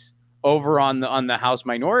Jeffries over on the House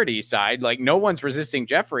minority side. Like no one's resisting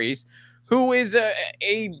Jeffries, who is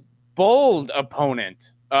a bold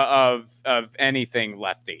opponent of anything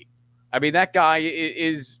lefty. I mean, that guy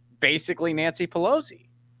is basically Nancy Pelosi.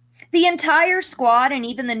 The entire squad and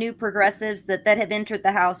even the new progressives that have entered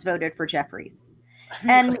the House voted for Jeffries.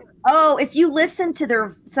 And if you listen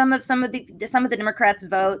to some of the Democrats'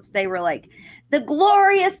 votes, they were like the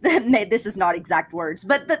glorious. This is not exact words,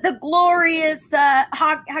 but the glorious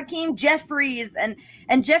Hakeem Jeffries,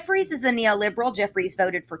 and Jeffries is a neoliberal. Jeffries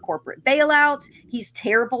voted for corporate bailouts. He's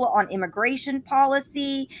terrible on immigration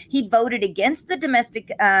policy. He voted against the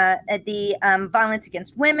Violence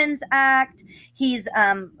Against Women's Act. He's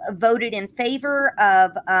voted in favor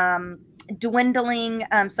of dwindling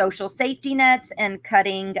social safety nets and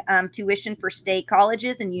cutting tuition for state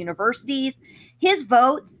colleges and universities. His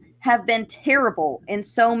votes have been terrible in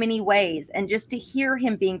so many ways. And just to hear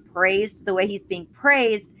him being praised the way he's being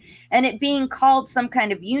praised and it being called some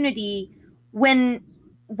kind of unity when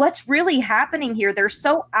what's really happening here, they're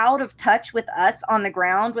so out of touch with us on the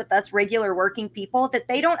ground, with us regular working people, that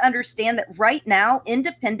they don't understand that right now,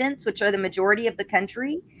 independents, which are the majority of the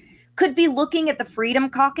country, could be looking at the Freedom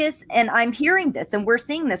Caucus, and I'm hearing this, and we're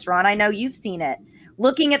seeing this, Ron. I know you've seen it.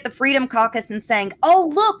 Looking at the Freedom Caucus and saying, "Oh,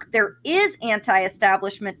 look, there is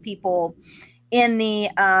anti-establishment people in the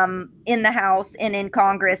House and in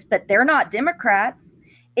Congress, but they're not Democrats."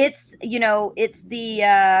 It's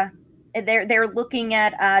they're looking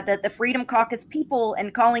at the Freedom Caucus people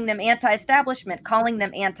and calling them anti-establishment, calling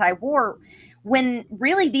them anti-war, when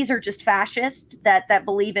really these are just fascists that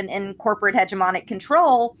believe in corporate hegemonic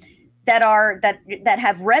control. That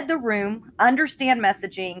have read the room, understand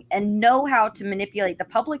messaging, and know how to manipulate the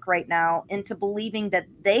public right now into believing that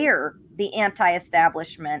they're the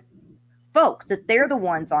anti-establishment folks, that they're the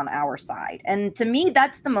ones on our side. And to me,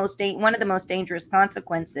 that's one of the most dangerous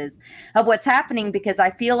consequences of what's happening, because I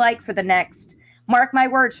feel like mark my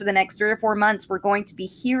words, for the next 3 or 4 months, we're going to be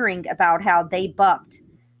hearing about how they bucked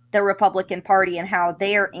the Republican Party and how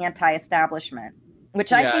they're anti-establishment.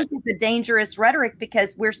 Which I think is a dangerous rhetoric,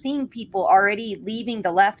 because we're seeing people already leaving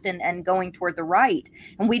the left and going toward the right,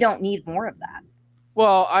 and we don't need more of that.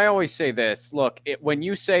 Well, I always say this. Look, when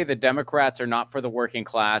you say the Democrats are not for the working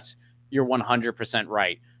class, you're 100%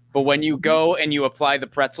 right. But when you go and you apply the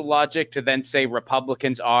pretzel logic to then say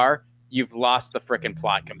Republicans are, you've lost the frickin'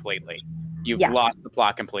 plot completely. You've lost the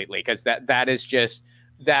plot completely, because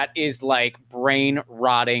that is like brain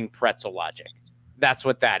rotting pretzel logic. That's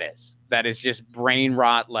what that is. That is just brain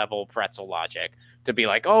rot level pretzel logic, to be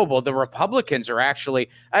like, oh, well, the Republicans are actually,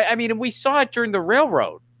 I mean, we saw it during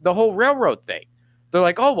the whole railroad thing. They're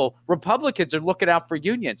like, oh, well, Republicans are looking out for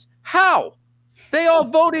unions. How? They all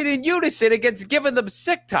voted in unison against giving them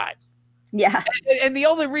sick time. Yeah. And the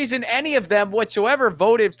only reason any of them whatsoever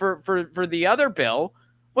voted for the other bill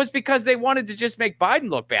was because they wanted to just make Biden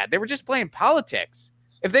look bad. They were just playing politics.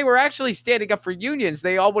 If they were actually standing up for unions,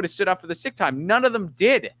 they all would have stood up for the sick time. None of them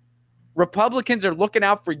did. Republicans are looking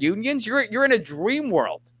out for unions. You're in a dream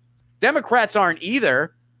world. Democrats aren't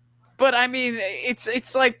either. But I mean,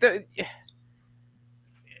 it's like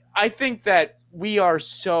I think that we are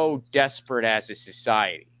so desperate as a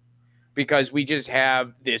society because we just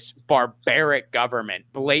have this barbaric government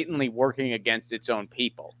blatantly working against its own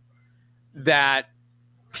people, that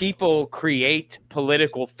people create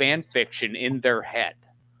political fan fiction in their head.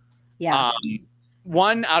 Yeah.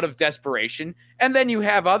 One, out of desperation, and then you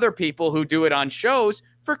have other people who do it on shows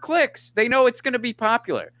for clicks. They know it's going to be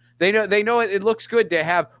popular. They know it looks good to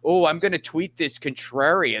have, oh, I'm going to tweet this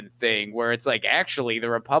contrarian thing where it's like, actually, the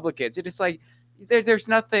Republicans. It is like, there's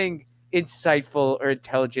nothing insightful or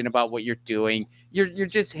intelligent about what you're doing. You're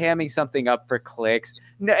just hamming something up for clicks.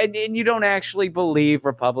 And you don't actually believe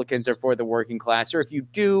Republicans are for the working class. Or if you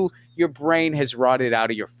do, your brain has rotted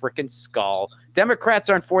out of your freaking skull. Democrats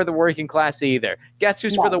aren't for the working class either. Guess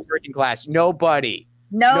who's for the working class? Nobody.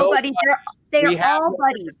 Nobody. They're all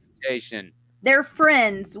buddies. They're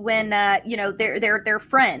friends when they're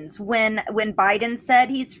friends. When Biden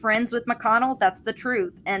said he's friends with McConnell, that's the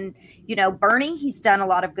truth. And Bernie, he's done a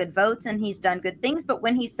lot of good votes and he's done good things, but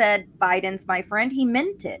when he said Biden's my friend, he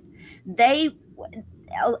meant it. They,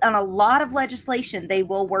 on a lot of legislation, they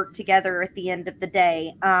will work together at the end of the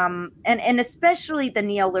day. And especially the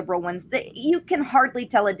neoliberal ones, you can hardly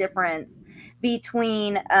tell a difference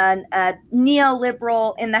between a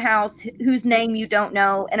neoliberal in the House whose name you don't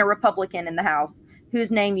know and a Republican in the House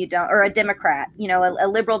whose name you don't, or a Democrat, a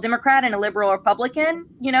liberal Democrat and a liberal Republican.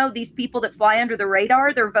 These people that fly under the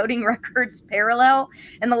radar, their voting records parallel,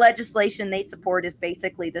 and the legislation they support is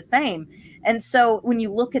basically the same. And so when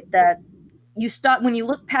you look at when you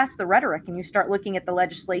look past the rhetoric and you start looking at the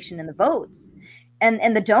legislation and the votes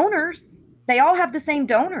and the donors, they all have the same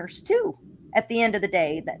donors too. At the end of the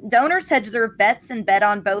day, the donors hedge their bets and bet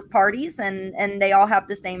on both parties, and they all have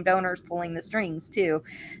the same donors pulling the strings too.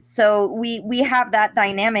 So we have that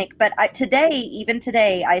dynamic. But even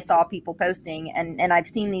today, I saw people posting, and I've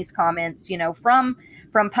seen these comments, from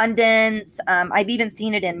pundits. I've even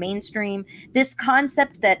seen it in mainstream. This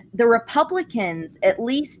concept that the Republicans, at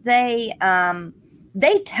least they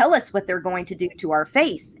tell us what they're going to do to our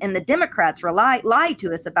face, and the Democrats lie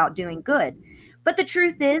to us about doing good. But the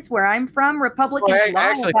truth is, where I'm from, Republicans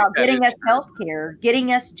lie about getting us health care,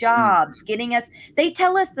 getting us jobs, they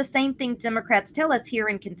tell us the same thing Democrats tell us here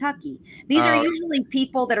in Kentucky. These are usually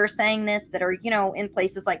people that are saying this that are, in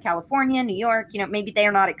places like California, New York, maybe they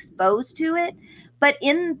are not exposed to it. But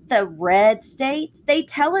in the red states, they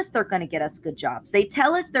tell us they're going to get us good jobs. They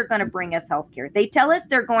tell us they're going to bring us health care. They tell us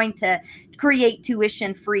they're going to create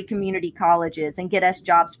tuition-free community colleges and get us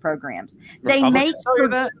jobs programs. They make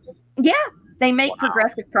that? Yeah. They make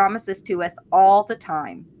progressive promises to us all the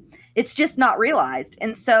time. It's just not realized.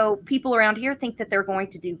 And so people around here think that they're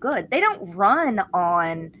going to do good. They don't run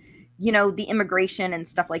on, the immigration and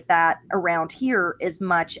stuff like that around here as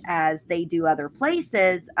much as they do other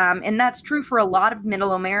places. And that's true for a lot of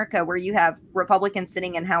middle America, where you have Republicans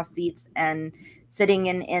sitting in House seats and sitting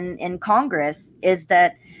in Congress, is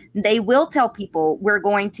that they will tell people, we're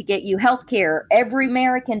going to get you health care. Every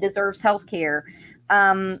American deserves health care.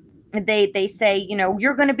 They say,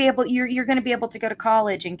 you're going to be able to go to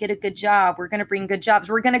college and get a good job. We're going to bring good jobs.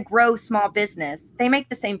 We're going to grow small business. They make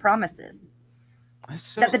the same promises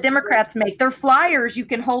that the Democrats make. Their flyers, you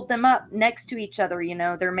can hold them up next to each other,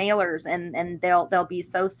 their mailers, and they'll be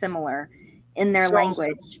so similar in their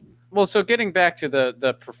language. So getting back to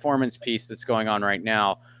the performance piece that's going on right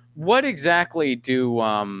now, what exactly do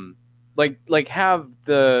have what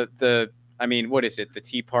is it? The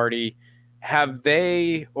Tea Party, have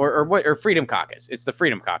they, or Freedom Caucus? It's the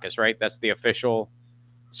Freedom Caucus, right? That's the official.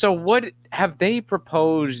 So what have they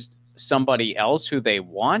proposed? Somebody else who they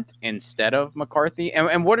want instead of McCarthy,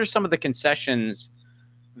 and what are some of the concessions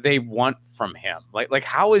they want from him? Like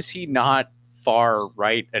how is he not far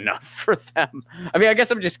right enough for them? I mean, I guess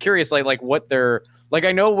I'm just curious, like what they're like.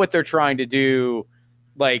 I know what they're trying to do,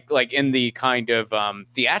 like in the kind of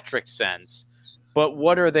theatric sense, but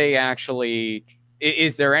what are they actually?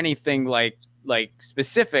 Is there anything like like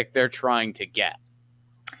specific they're trying to get?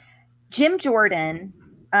 Jim Jordan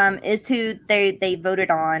is who they voted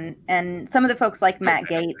on, and some of the folks like Matt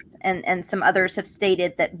Gaetz and some others have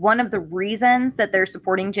stated that one of the reasons that they're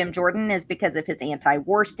supporting Jim Jordan is because of his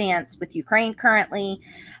anti-war stance with Ukraine currently,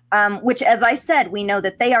 which, as I said, we know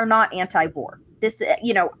that they are not anti-war. This,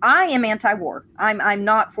 I am anti-war. I'm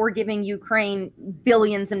not for giving Ukraine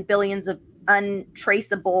billions and billions of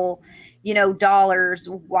untraceable, dollars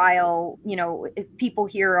while, people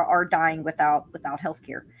here are dying without health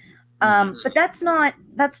care. But that's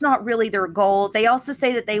not really their goal. They also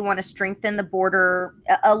say that they want to strengthen the border.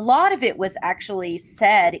 A lot of it was actually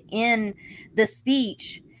said in the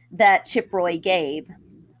speech that Chip Roy gave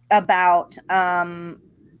about,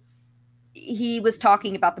 he was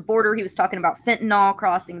talking about the border. He was talking about fentanyl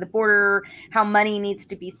crossing the border, how money needs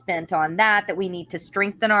to be spent on that we need to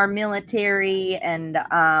strengthen our military. And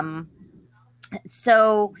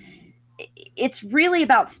so it's really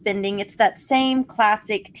about spending. It's that same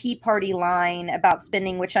classic Tea Party line about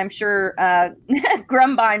spending, which I'm sure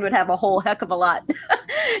Grumbine would have a whole heck of a lot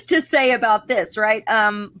to say about this, right?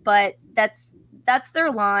 But that's their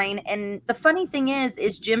line. And the funny thing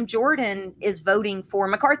is Jim Jordan is voting for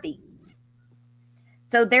McCarthy.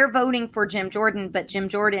 So they're voting for Jim Jordan, but Jim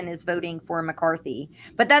Jordan is voting for McCarthy.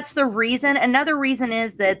 But that's the reason. Another reason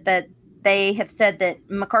is that they have said that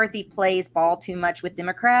McCarthy plays ball too much with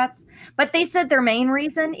Democrats. But they said the main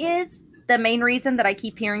reason that I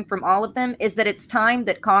keep hearing from all of them is that it's time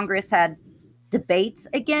that Congress had debates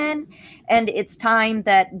again. And it's time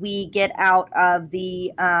that we get out of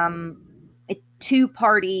the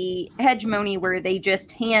two-party hegemony where they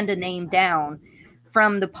just hand a name down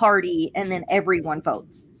from the party and then everyone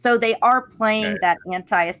votes. So they are playing that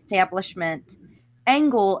anti-establishment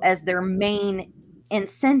angle as their main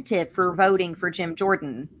incentive for voting for Jim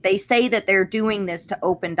Jordan. They say that they're doing this to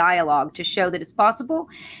open dialogue, to show that it's possible.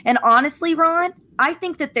 And honestly, Ron, I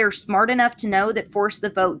think that they're smart enough to know that Force the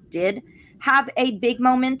Vote did have a big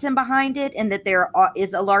momentum behind it, and that there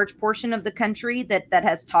is a large portion of the country that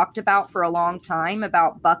has talked about for a long time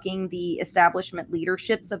about bucking the establishment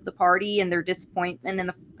leaderships of the party and their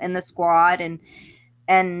disappointment in the squad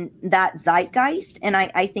and that zeitgeist. And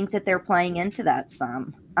I think that they're playing into that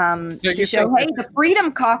some. To show, hey, the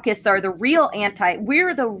Freedom Caucus are the real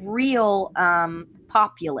we're the real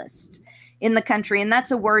populist in the country. And that's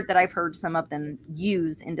a word that I've heard some of them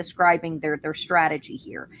use in describing their strategy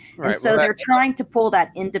here. Right. And so they're trying to pull that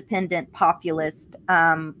independent populist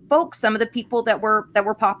folks, some of the people that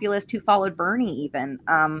were populist who followed Bernie even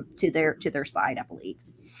to their side, I believe.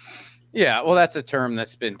 Yeah, well, that's a term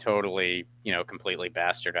that's been totally, completely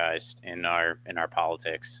bastardized in our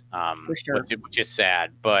politics, for sure. which is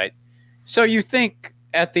sad. But so you think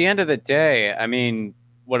at the end of the day, I mean,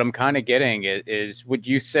 what I'm kind of getting is, would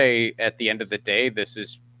you say at the end of the day, this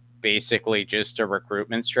is basically just a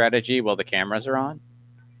recruitment strategy while the cameras are on?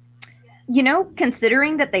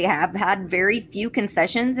 Considering that they have had very few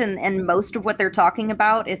concessions and most of what they're talking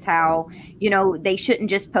about is how, they shouldn't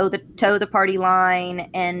just toe the party line,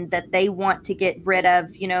 and that they want to get rid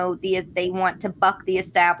of, they want to buck the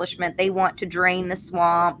establishment. They want to drain the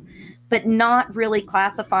swamp, but not really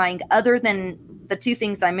classifying, other than the two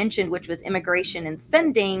things I mentioned, which was immigration and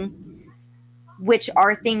spending, which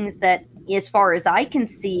are things that, as far as I can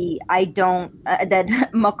see, that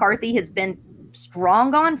McCarthy has been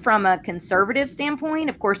strong on from a conservative standpoint.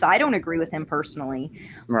 Of course, I don't agree with him personally,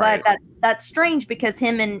 right. But that's strange because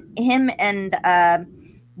him and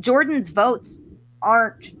Jordan's votes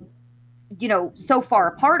aren't, so far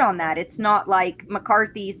apart on that. It's not like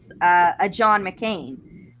McCarthy's a John McCain,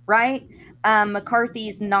 right?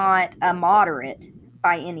 McCarthy's not a moderate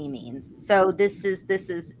by any means. So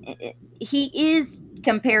he is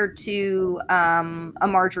compared to a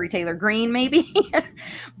Marjorie Taylor Greene, maybe,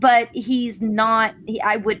 but he's not.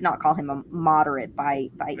 I would not call him a moderate by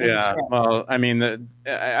any stretch. Well, I mean,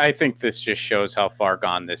 I think this just shows how far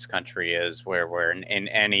gone this country is, where in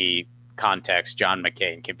any context, John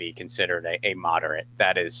McCain can be considered a moderate.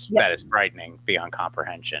 That is frightening beyond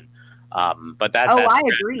comprehension. But I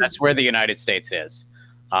agree. That's where the United States is.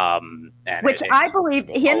 Which I believe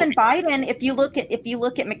him and Biden, if you look at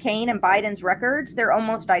McCain and Biden's records, they're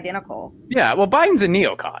almost identical. Yeah, well, Biden's a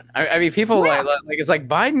neocon. I mean, people like it's like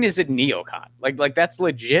Biden is a neocon. Like that's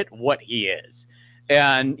legit what he is.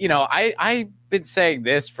 And I've been saying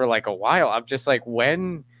this for like a while. I'm just like,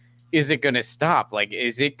 when is it going to stop? Like,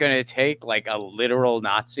 is it going to take like a literal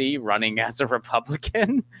Nazi running as a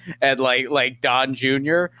Republican and like Don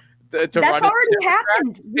Jr. That's already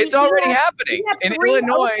happened. It's already happening in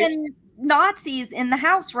Illinois. Nazis in the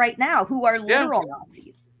House right now who are literal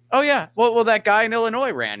Nazis. Oh yeah. Well, that guy in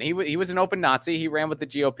Illinois ran. He was an open Nazi. He ran with the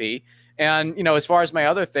GOP. And as far as my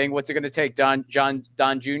other thing, what's it going to take? Don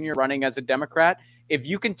Jr. running as a Democrat. If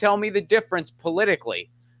you can tell me the difference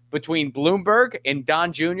politically between Bloomberg and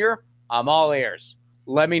Don Jr., I'm all ears.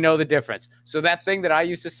 Let me know the difference. So that thing that I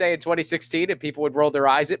used to say in 2016, and people would roll their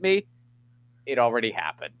eyes at me, it already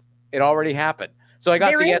happened. So I got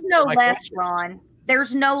there to is no my left, question. Ron.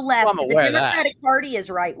 There's no left. Well, I'm aware the Democratic Party is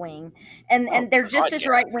right wing, and they're just as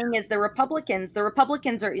right wing as the Republicans. The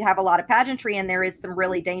Republicans have a lot of pageantry, and there is some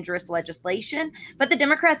really dangerous legislation. But the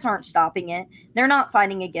Democrats aren't stopping it. They're not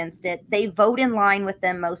fighting against it. They vote in line with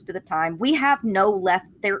them most of the time. We have no left.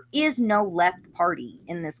 There is no left party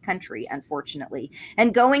in this country, unfortunately.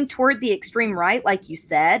 And going toward the extreme right, like you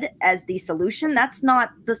said, as the solution, that's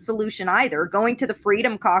not the solution either. Going to the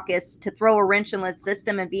Freedom Caucus to throw a wrench in the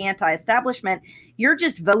system and be anti-establishment, you're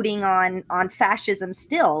just voting on fascism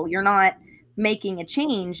still. You're not making a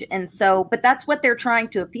change. And so, but that's what they're trying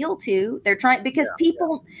to appeal to. They're trying, because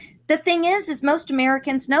people, the thing is most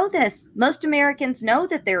Americans know this. Most Americans know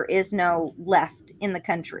that there is no left in the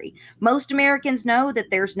country. Most Americans know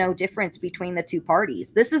that there's no difference between the two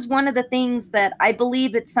parties. This is one of the things that I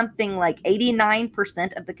believe it's something like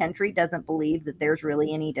 89% of the country doesn't believe that there's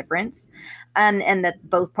really any difference, and that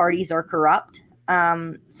both parties are corrupt.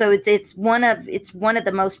 So it's one of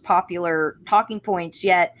the most popular talking points,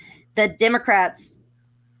 yet the Democrats,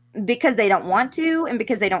 because they don't want to, and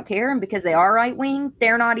because they don't care, and because they are right wing,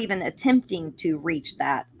 they're not even attempting to reach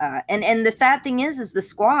that. And the sad thing is the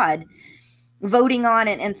Squad voting on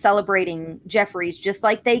it and celebrating Jeffries, just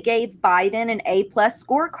like they gave Biden an A+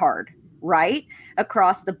 scorecard, right?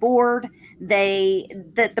 Across the board. The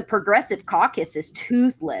Progressive Caucus is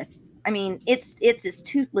toothless. I mean, it's as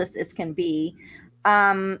toothless as can be.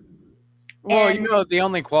 Well, the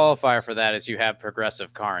only qualifier for that is you have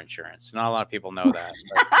Progressive car insurance. Not a lot of people know that.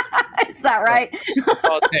 Is that right? That's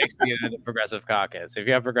all it takes to get into the Progressive Caucus. If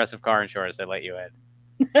you have Progressive car insurance, they let you in.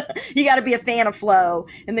 You got to be a fan of Flo,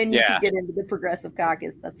 and then you can get into the Progressive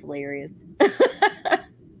Caucus. That's hilarious.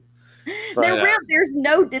 There's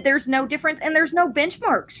no difference, and there's no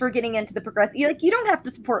benchmarks for getting into the Progressive. You don't have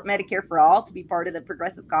to support Medicare for all to be part of the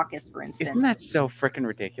Progressive Caucus, for instance. Isn't that so freaking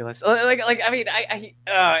ridiculous?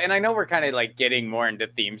 And I know we're kind of like getting more into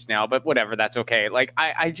themes now, but whatever, that's okay. Like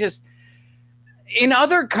I just, in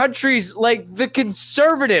other countries, like the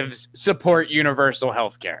conservatives support universal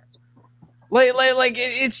health care. Like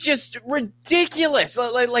it's just ridiculous. I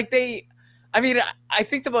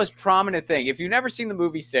think the most prominent thing, if you've never seen the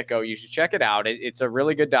movie Sicko, you should check it out. It's a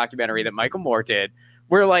really good documentary that Michael Moore did,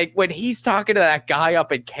 where like when he's talking to that guy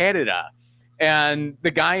up in Canada, and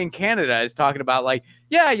the guy in Canada is talking about like,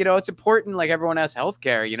 yeah, it's important, like everyone has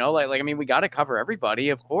healthcare, we got to cover everybody,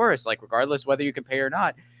 of course, like regardless whether you can pay or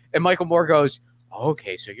not. And Michael Moore goes,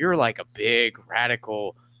 okay, so you're like a big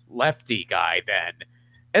radical lefty guy then.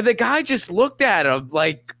 And the guy just looked at him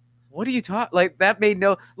like, what are you talking? Like that made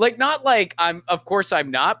no, like, not like of course I'm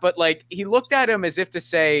not, but like he looked at him as if to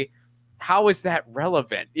say, how is that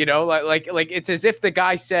relevant? Like it's as if the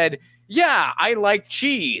guy said, yeah, I like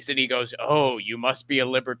cheese. And he goes, oh, you must be a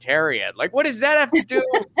libertarian. Like, what does that have to do?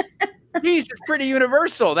 Cheese is pretty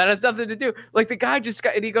universal. That has nothing to do. Like the guy just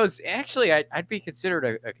got, and he goes, actually, I'd be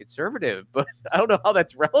considered a conservative, but I don't know how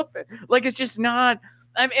that's relevant. Like, it's just not,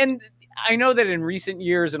 and I know that in recent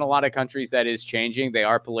years in a lot of countries that is changing. They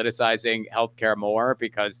are politicizing healthcare more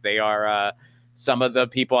because they are some of the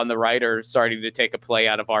people on the right are starting to take a play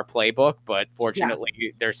out of our playbook. But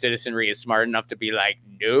fortunately, their citizenry is smart enough to be like,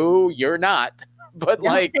 no, you're not. But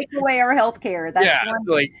don't take away our healthcare. That's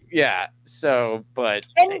So, but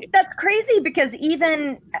and that's crazy because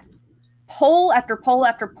even poll after poll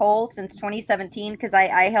after poll since 2017, because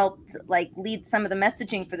I helped like lead some of the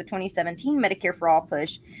messaging for the 2017 Medicare for All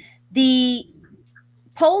push. The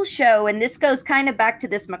polls show, and this goes kind of back to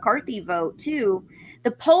this McCarthy vote too,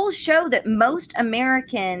 the polls show that most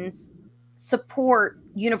Americans support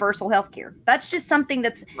universal health care. That's just something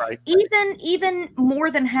that's right. Even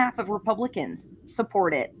more than half of Republicans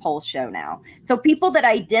support it, polls show now. So people that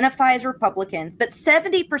identify as Republicans, but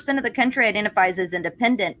 70% of the country identifies as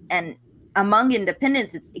independent, and among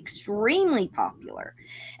independents, it's extremely popular.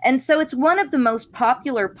 And so it's one of the most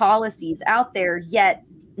popular policies out there, yet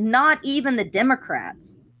not even the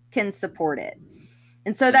Democrats can support it.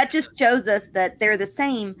 And so that just shows us that they're the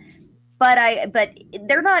same, but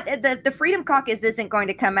they're not. The Freedom Caucus isn't going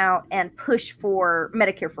to come out and push for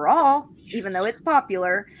Medicare for all, even though it's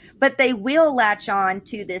popular, but they will latch on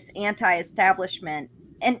to this anti-establishment.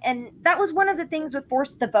 And that was one of the things with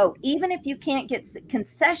Force the Vote. Even if you can't get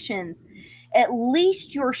concessions, at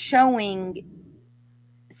least you're showing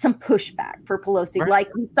some pushback for Pelosi,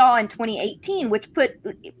 like we saw in 2018, which put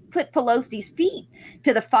Pelosi's feet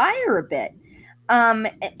to the fire a bit.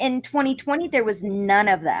 In 2020, there was none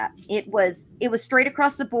of that. It was straight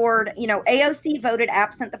across the board. You know, AOC voted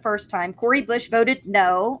absent the first time. Cori Bush voted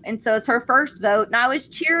no. And so it's her first vote. And I was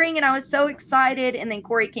cheering and I was so excited. And then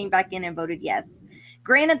Cori came back in and voted yes.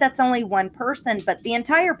 Granted, that's only one person, but the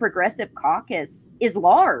entire progressive caucus is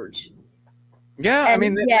large. Yeah, I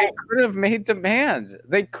mean, they could have made demands.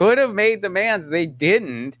 They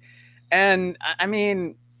didn't. And I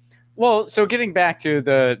mean, well, so getting back to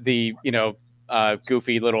the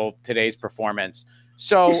goofy little today's performance.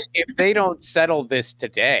 So if they don't settle this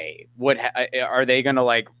today, are they going to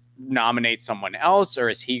like nominate someone else, or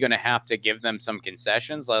is he going to have to give them some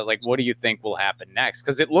concessions? Like, what do you think will happen next?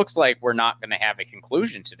 Because it looks like we're not going to have a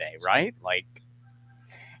conclusion today, right? Like,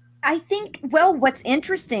 I think, well, what's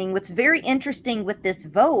very interesting with this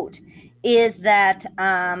vote is that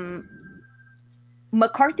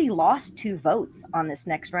McCarthy lost 2 votes on this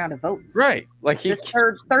next round of votes. Right. Like this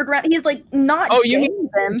third round, he's like not getting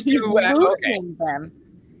them, he's losing them.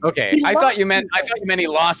 Okay. I thought you meant he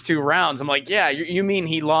lost 2 rounds. I'm like, yeah, you mean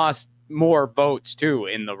he lost more votes too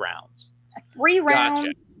in the rounds. 3 rounds.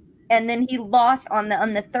 Gotcha. And then he lost on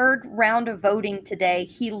the third round of voting today.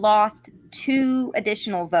 He lost 2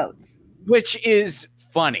 additional votes, which is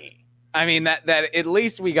funny. I mean, that at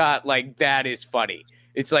least we got like, that is funny.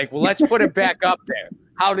 It's like, well, let's put it back up there.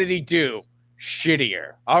 How did he do?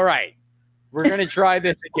 Shittier. All right, we're gonna try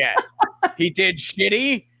this again. He did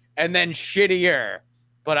shitty and then shittier.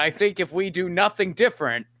 But I think if we do nothing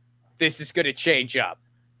different, this is gonna change up.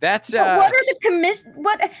 That's what are the commission?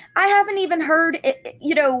 What I haven't even heard.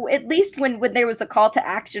 You know, at least when there was a call to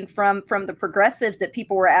action from the progressives that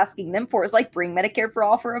people were asking them for, is like bring Medicare for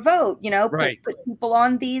all for a vote. You know, put people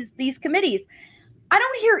on these committees. I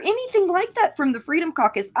don't hear anything like that from the Freedom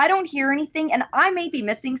Caucus. I don't hear anything, and I may be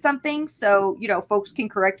missing something. So folks can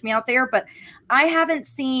correct me out there, but I haven't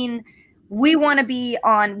seen. We want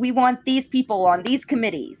these people on these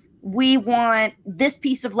committees. We want this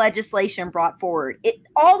piece of legislation brought forward.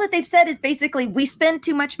 All that they've said is basically we spend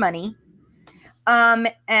too much money,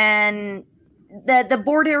 and the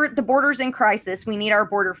border's in crisis. We need our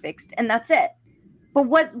border fixed, and that's it. But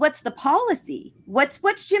what's the policy?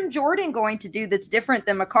 What's Jim Jordan going to do that's different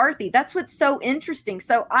than McCarthy? That's what's so interesting.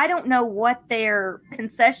 So I don't know what their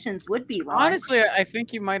concessions would be. Ron. Honestly, I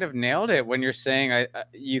think you might have nailed it when you're saying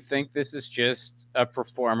you think this is just a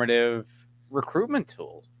performative recruitment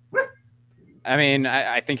tool. I mean,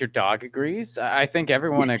 I think your dog agrees. I think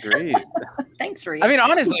everyone agrees. Thanks, Reed. I mean,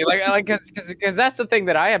 honestly, because that's the thing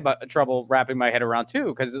that I have trouble wrapping my head around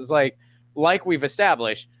too. Because it's like we've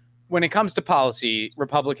established, when it comes to policy,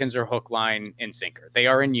 Republicans are hook, line, and sinker. They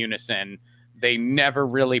are in unison. They never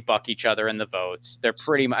really buck each other in the votes. They're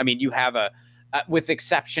I mean, you have with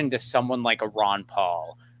exception to someone like a Ron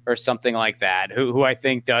Paul or something like that, who I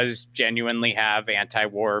think does genuinely have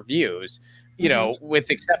anti-war views.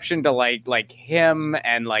 With exception to like him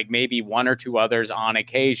and like maybe 1 or 2 others on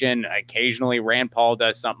occasion. Occasionally Rand Paul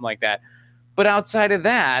does something like that. But outside of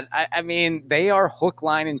that, I mean, they are hook,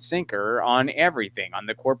 line, and sinker on everything, on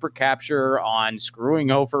the corporate capture, on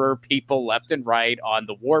screwing over people left and right, on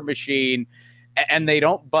the war machine, and they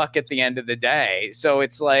don't buck at the end of the day. So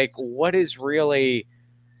it's like, what do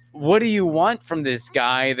you want from this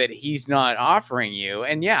guy that he's not offering you?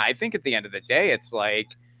 And yeah, I think at the end of the day, it's like,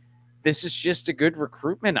 this is just a good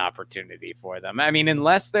recruitment opportunity for them. I mean,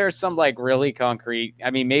 unless there's some like really concrete, I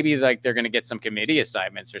mean, maybe like they're going to get some committee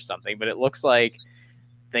assignments or something, but it looks like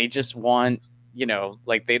they just want,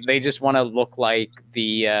 like they just want to look like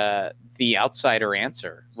the outsider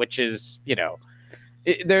answer, which is,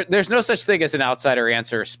 there's no such thing as an outsider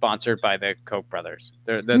answer sponsored by the Koch brothers.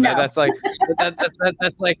 No. That's like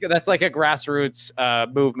that's like a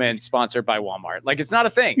grassroots movement sponsored by Walmart. Like, it's not a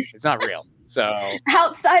thing. It's not real. So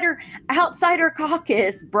outsider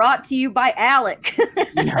caucus brought to you by Alec.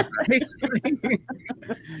 Yeah, right?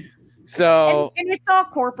 So and it's all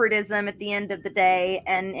corporatism at the end of the day,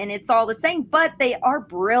 and it's all the same, but they are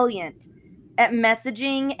brilliant at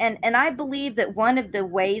messaging. And I believe that one of the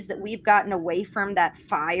ways that we've gotten away from that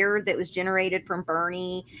fire that was generated from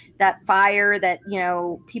Bernie, that fire that,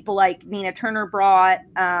 people like Nina Turner brought,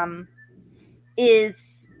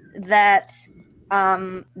 is that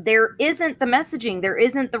there isn't the messaging, there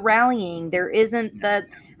isn't the rallying, there isn't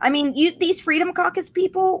these Freedom Caucus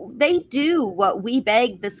people, they do what we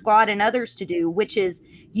beg the Squad and others to do, which is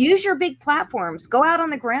use your big platforms, go out on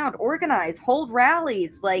the ground, organize, hold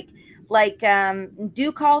rallies,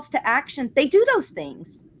 do calls to action. They do those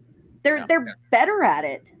things. They're better at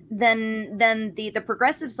it. than the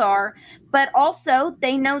progressives are, but also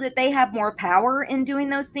they know that they have more power in doing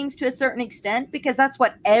those things to a certain extent, because that's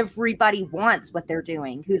what everybody wants, what they're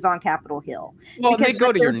doing who's on Capitol Hill. Well, because they go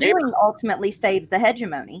what to your they're neighborhood. doing ultimately saves the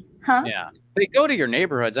hegemony. Yeah, they go to your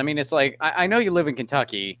neighborhoods. I mean, it's like, I know you live in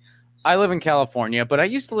Kentucky, I live in California, but I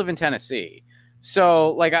used to live in Tennessee.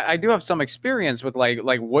 So like I do have some experience with like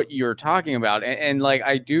what you're talking about. And like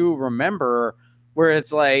I do remember where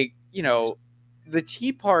it's like, you know, the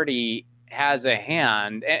Tea Party has a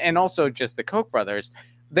hand, and also just the Koch brothers,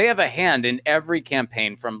 they have a hand in every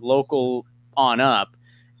campaign from local on up.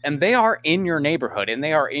 And they are in your neighborhood, and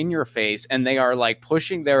they are in your face, and they are like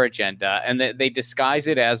pushing their agenda, and they disguise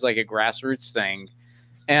it as like a grassroots thing.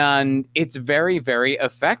 And it's very, very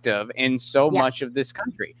effective in so much of this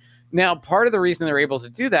country. Now, part of the reason they're able to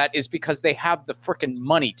do that is because they have the freaking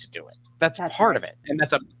money to do it. That's part of it. And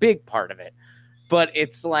that's a big part of it. But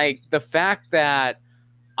it's like the fact that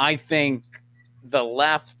I think the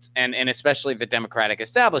left and especially the Democratic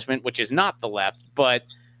establishment, which is not the left, but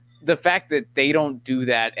the fact that they don't do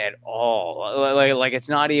that at all, like it's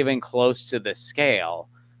not even close to the scale,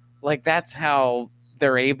 like that's how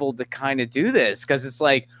they're able to kind of do this. Because it's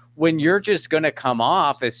like when you're just going to come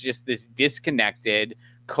off as just this disconnected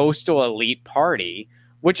coastal elite party,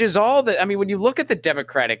 which is all that, I mean, when you look at the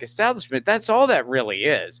Democratic establishment, that's all that really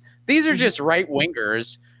is. These are just right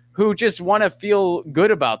wingers who just want to feel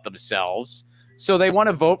good about themselves. So they want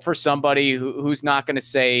to vote for somebody who's not going to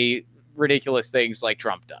say ridiculous things like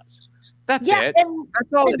Trump does. That's it.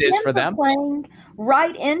 That's all it is for them. Playing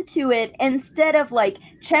right into it instead of like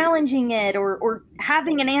challenging it or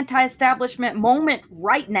having an anti-establishment moment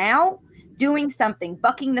right now, doing something,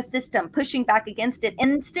 bucking the system, pushing back against it.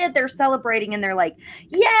 And instead they're celebrating and they're like,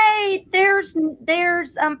 yay, there's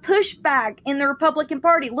pushback in the Republican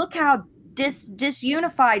Party. Look how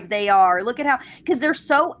disunified they are. Look at how, because they're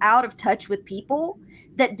so out of touch with people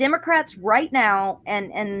that Democrats right now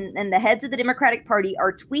and the heads of the Democratic Party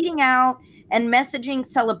are tweeting out and messaging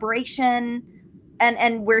celebration.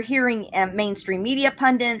 And we're hearing mainstream media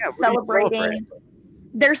pundits celebrating.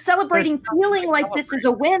 They're celebrating, feeling like this is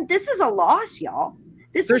a win. This is a loss, y'all.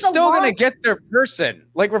 They're still going to get their person.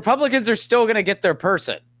 Like Republicans are still going to get their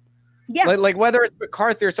person. Yeah. Like whether it's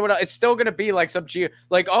McCarthy or someone else, it's still going to be like some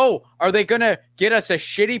like, oh, are they going to get us a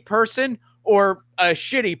shitty person or a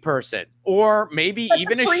shitty person or maybe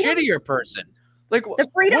even a shittier person? Like, what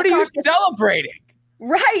are you celebrating?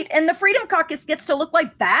 Right. And the Freedom Caucus gets to look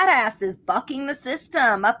like badasses bucking the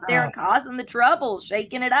system up there, causing the trouble,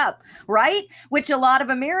 shaking it up. Right. Which a lot of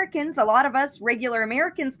Americans, a lot of us regular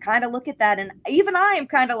Americans kind of look at that. And even I am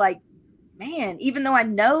kind of like, man, even though I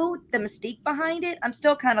know the mystique behind it, I'm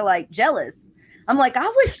still kind of like jealous. I'm like,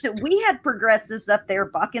 I wish that we had progressives up there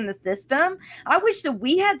bucking the system. I wish that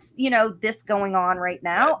we had, this going on right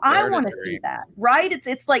now. I want to see that, right?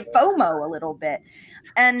 It's like FOMO a little bit.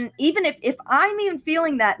 And even if I'm even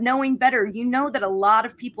feeling that, knowing better, that a lot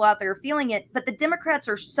of people out there are feeling it, but the Democrats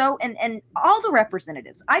are so, and all the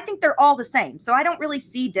representatives, I think they're all the same. So I don't really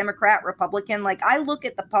see Democrat, Republican. Like I look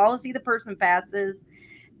at the policy the person passes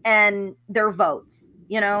and their votes,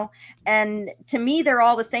 and to me, they're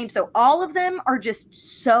all the same. So all of them are just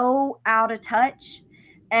so out of touch.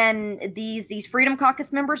 And these Freedom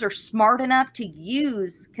Caucus members are smart enough to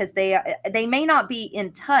use, because they may not be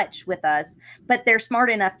in touch with us, but they're smart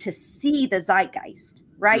enough to see the zeitgeist,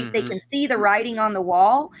 right? Mm-hmm. They can see the writing on the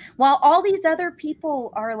wall, while all these other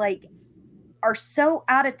people are so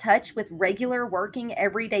out of touch with regular working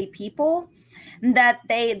everyday people that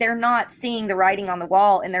they're not seeing the writing on the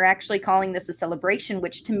wall, and they're actually calling this a celebration,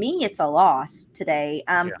 which to me it's a loss today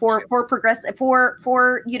for progressive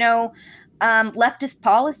for leftist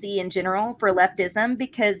policy in general, for leftism,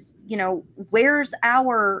 because where's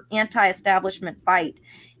our anti-establishment fight,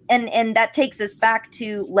 and that takes us back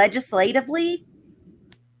to legislatively.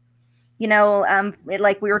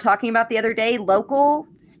 Like we were talking about the other day, local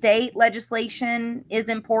state legislation is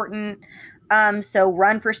important. So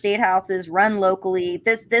run for state houses, run locally.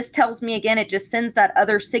 This tells me again, it just sends that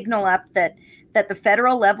other signal up that the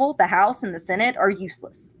federal level, the House and the Senate, are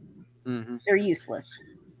useless. Mm-hmm. They're useless.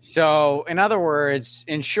 So in other words,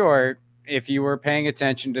 in short, if you were paying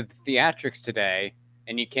attention to the theatrics today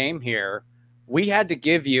and you came here, we had to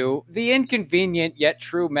give you the inconvenient yet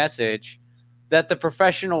true message that the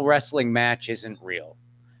professional wrestling match isn't real.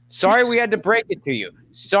 Sorry, we had to break it to you.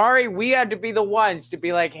 Sorry, we had to be the ones to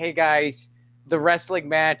be like, hey guys, the wrestling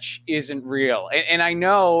match isn't real. And I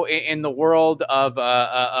know in the world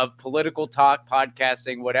of political talk,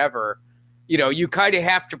 podcasting, whatever, you kind of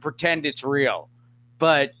have to pretend it's real.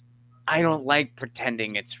 But I don't like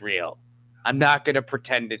pretending it's real. I'm not going to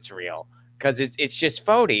pretend it's real, because it's just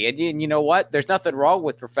phony. And you know what? There's nothing wrong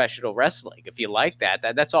with professional wrestling. If you like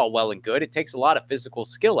that's all well and good. It takes a lot of physical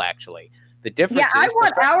skill, actually. The difference I is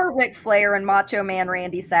want our Ric Flair and Macho Man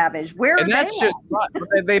Randy Savage. Where are that's they just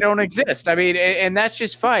they don't exist. I mean, and that's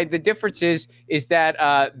just fine. The difference is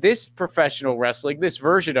that this professional wrestling, this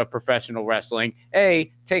version of professional wrestling,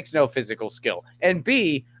 A, takes no physical skill, and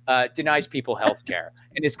B, denies people health care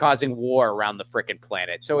and is causing war around the frickin'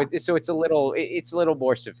 planet. So it's a little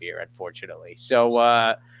more severe, unfortunately.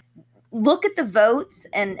 So look at the votes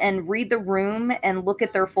and read the room and look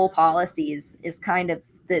at their full policies is kind of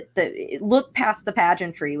the look past the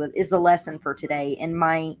pageantry is the lesson for today in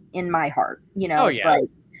my heart.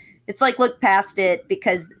 It's like look past it,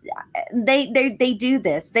 because they do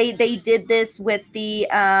this. They did this with the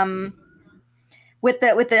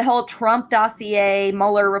whole Trump dossier,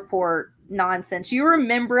 Mueller report nonsense. You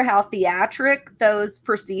remember how theatric those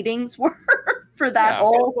proceedings were for that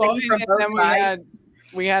whole thing from both sides?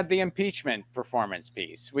 We had the impeachment performance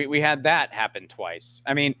piece. We had that happen twice.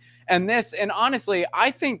 I mean, and honestly,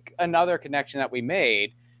 I think another connection that we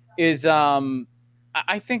made is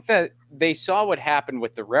I think that they saw what happened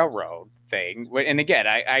with the railroad thing. And again,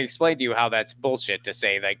 I explained to you how that's bullshit to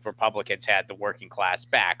say like Republicans had the working class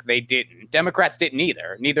back. They didn't. Democrats didn't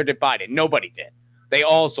either. Neither did Biden. Nobody did. They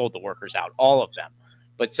all sold the workers out, all of them.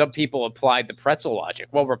 But some people applied the pretzel logic.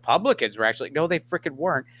 Well, Republicans were actually, no, they freaking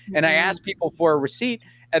weren't. And I asked people for a receipt,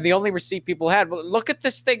 and the only receipt people had, well, look at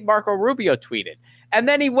this thing Marco Rubio tweeted. And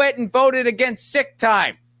then he went and voted against sick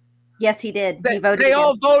time. Yes, he did. They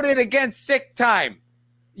all voted against sick time.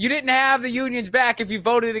 You didn't have the unions back if you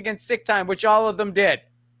voted against sick time, which all of them did.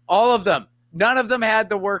 All of them. None of them had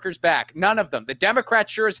the workers back. None of them. The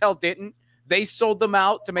Democrats sure as hell didn't. They sold them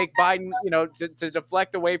out to make Biden, to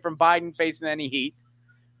deflect away from Biden facing any heat.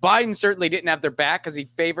 Biden certainly didn't have their back because he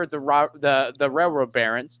favored the railroad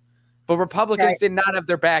barons, but Republicans did not have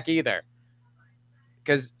their back either.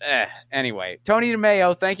 Because anyway, Tony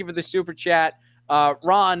DeMeo, thank you for the super chat.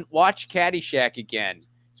 Ron, watch Caddyshack again.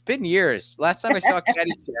 It's been years. Last time I saw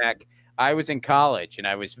Caddyshack, I was in college and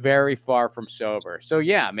I was very far from sober. So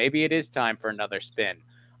yeah, maybe it is time for another spin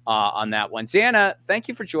on that one. Xana, thank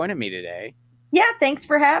you for joining me today. Yeah, thanks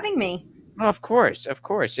for having me. Of course.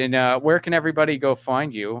 And where can everybody go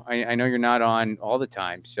find you? I know you're not on all the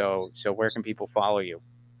time, so where can people follow you?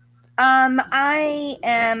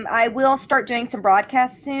 I will start doing some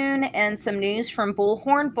broadcasts soon and some news from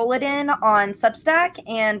Bullhorn Bulletin on Substack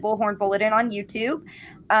and Bullhorn Bulletin on YouTube.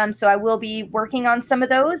 So I will be working on some of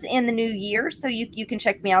those in the new year. So you can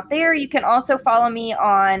check me out there. You can also follow me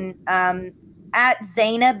on at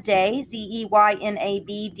Zainab Day, ZEYNABDAY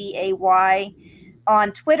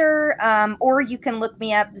on Twitter, or you can look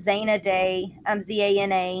me up Zana Day,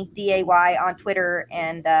 ZANADAY on Twitter,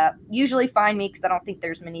 and usually find me because I don't think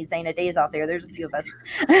there's many Zana Days out there. There's a few of us,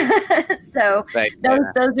 so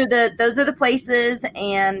those are the places,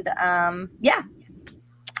 and yeah.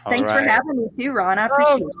 Thanks for having me too, Ron. I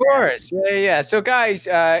appreciate it. Of course. Yeah. So guys,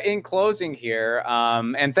 in closing here,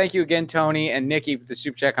 and thank you again, Tony and Nikki, for the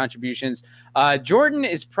Super Chat contributions. Jordan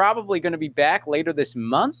is probably going to be back later this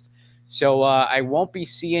month. So I won't be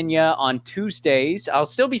seeing you on Tuesdays. I'll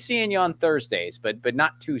still be seeing you on Thursdays, but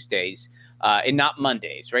not Tuesdays and not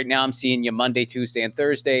Mondays. Right now I'm seeing you Monday, Tuesday, and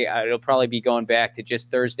Thursday. It'll probably be going back to just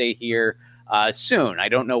Thursday here soon. I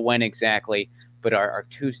don't know when exactly, but our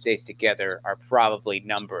Tuesdays together are probably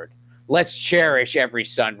numbered. Let's cherish every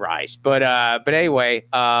sunrise. But anyway,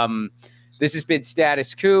 this has been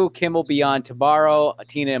Status Coup. Kim will be on tomorrow.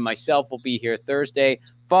 Tina and myself will be here Thursday.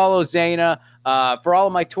 Follow Xana. For all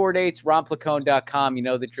of my tour dates, ronplacone.com. You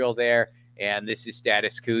know the drill there. And this is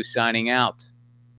Status Coup signing out.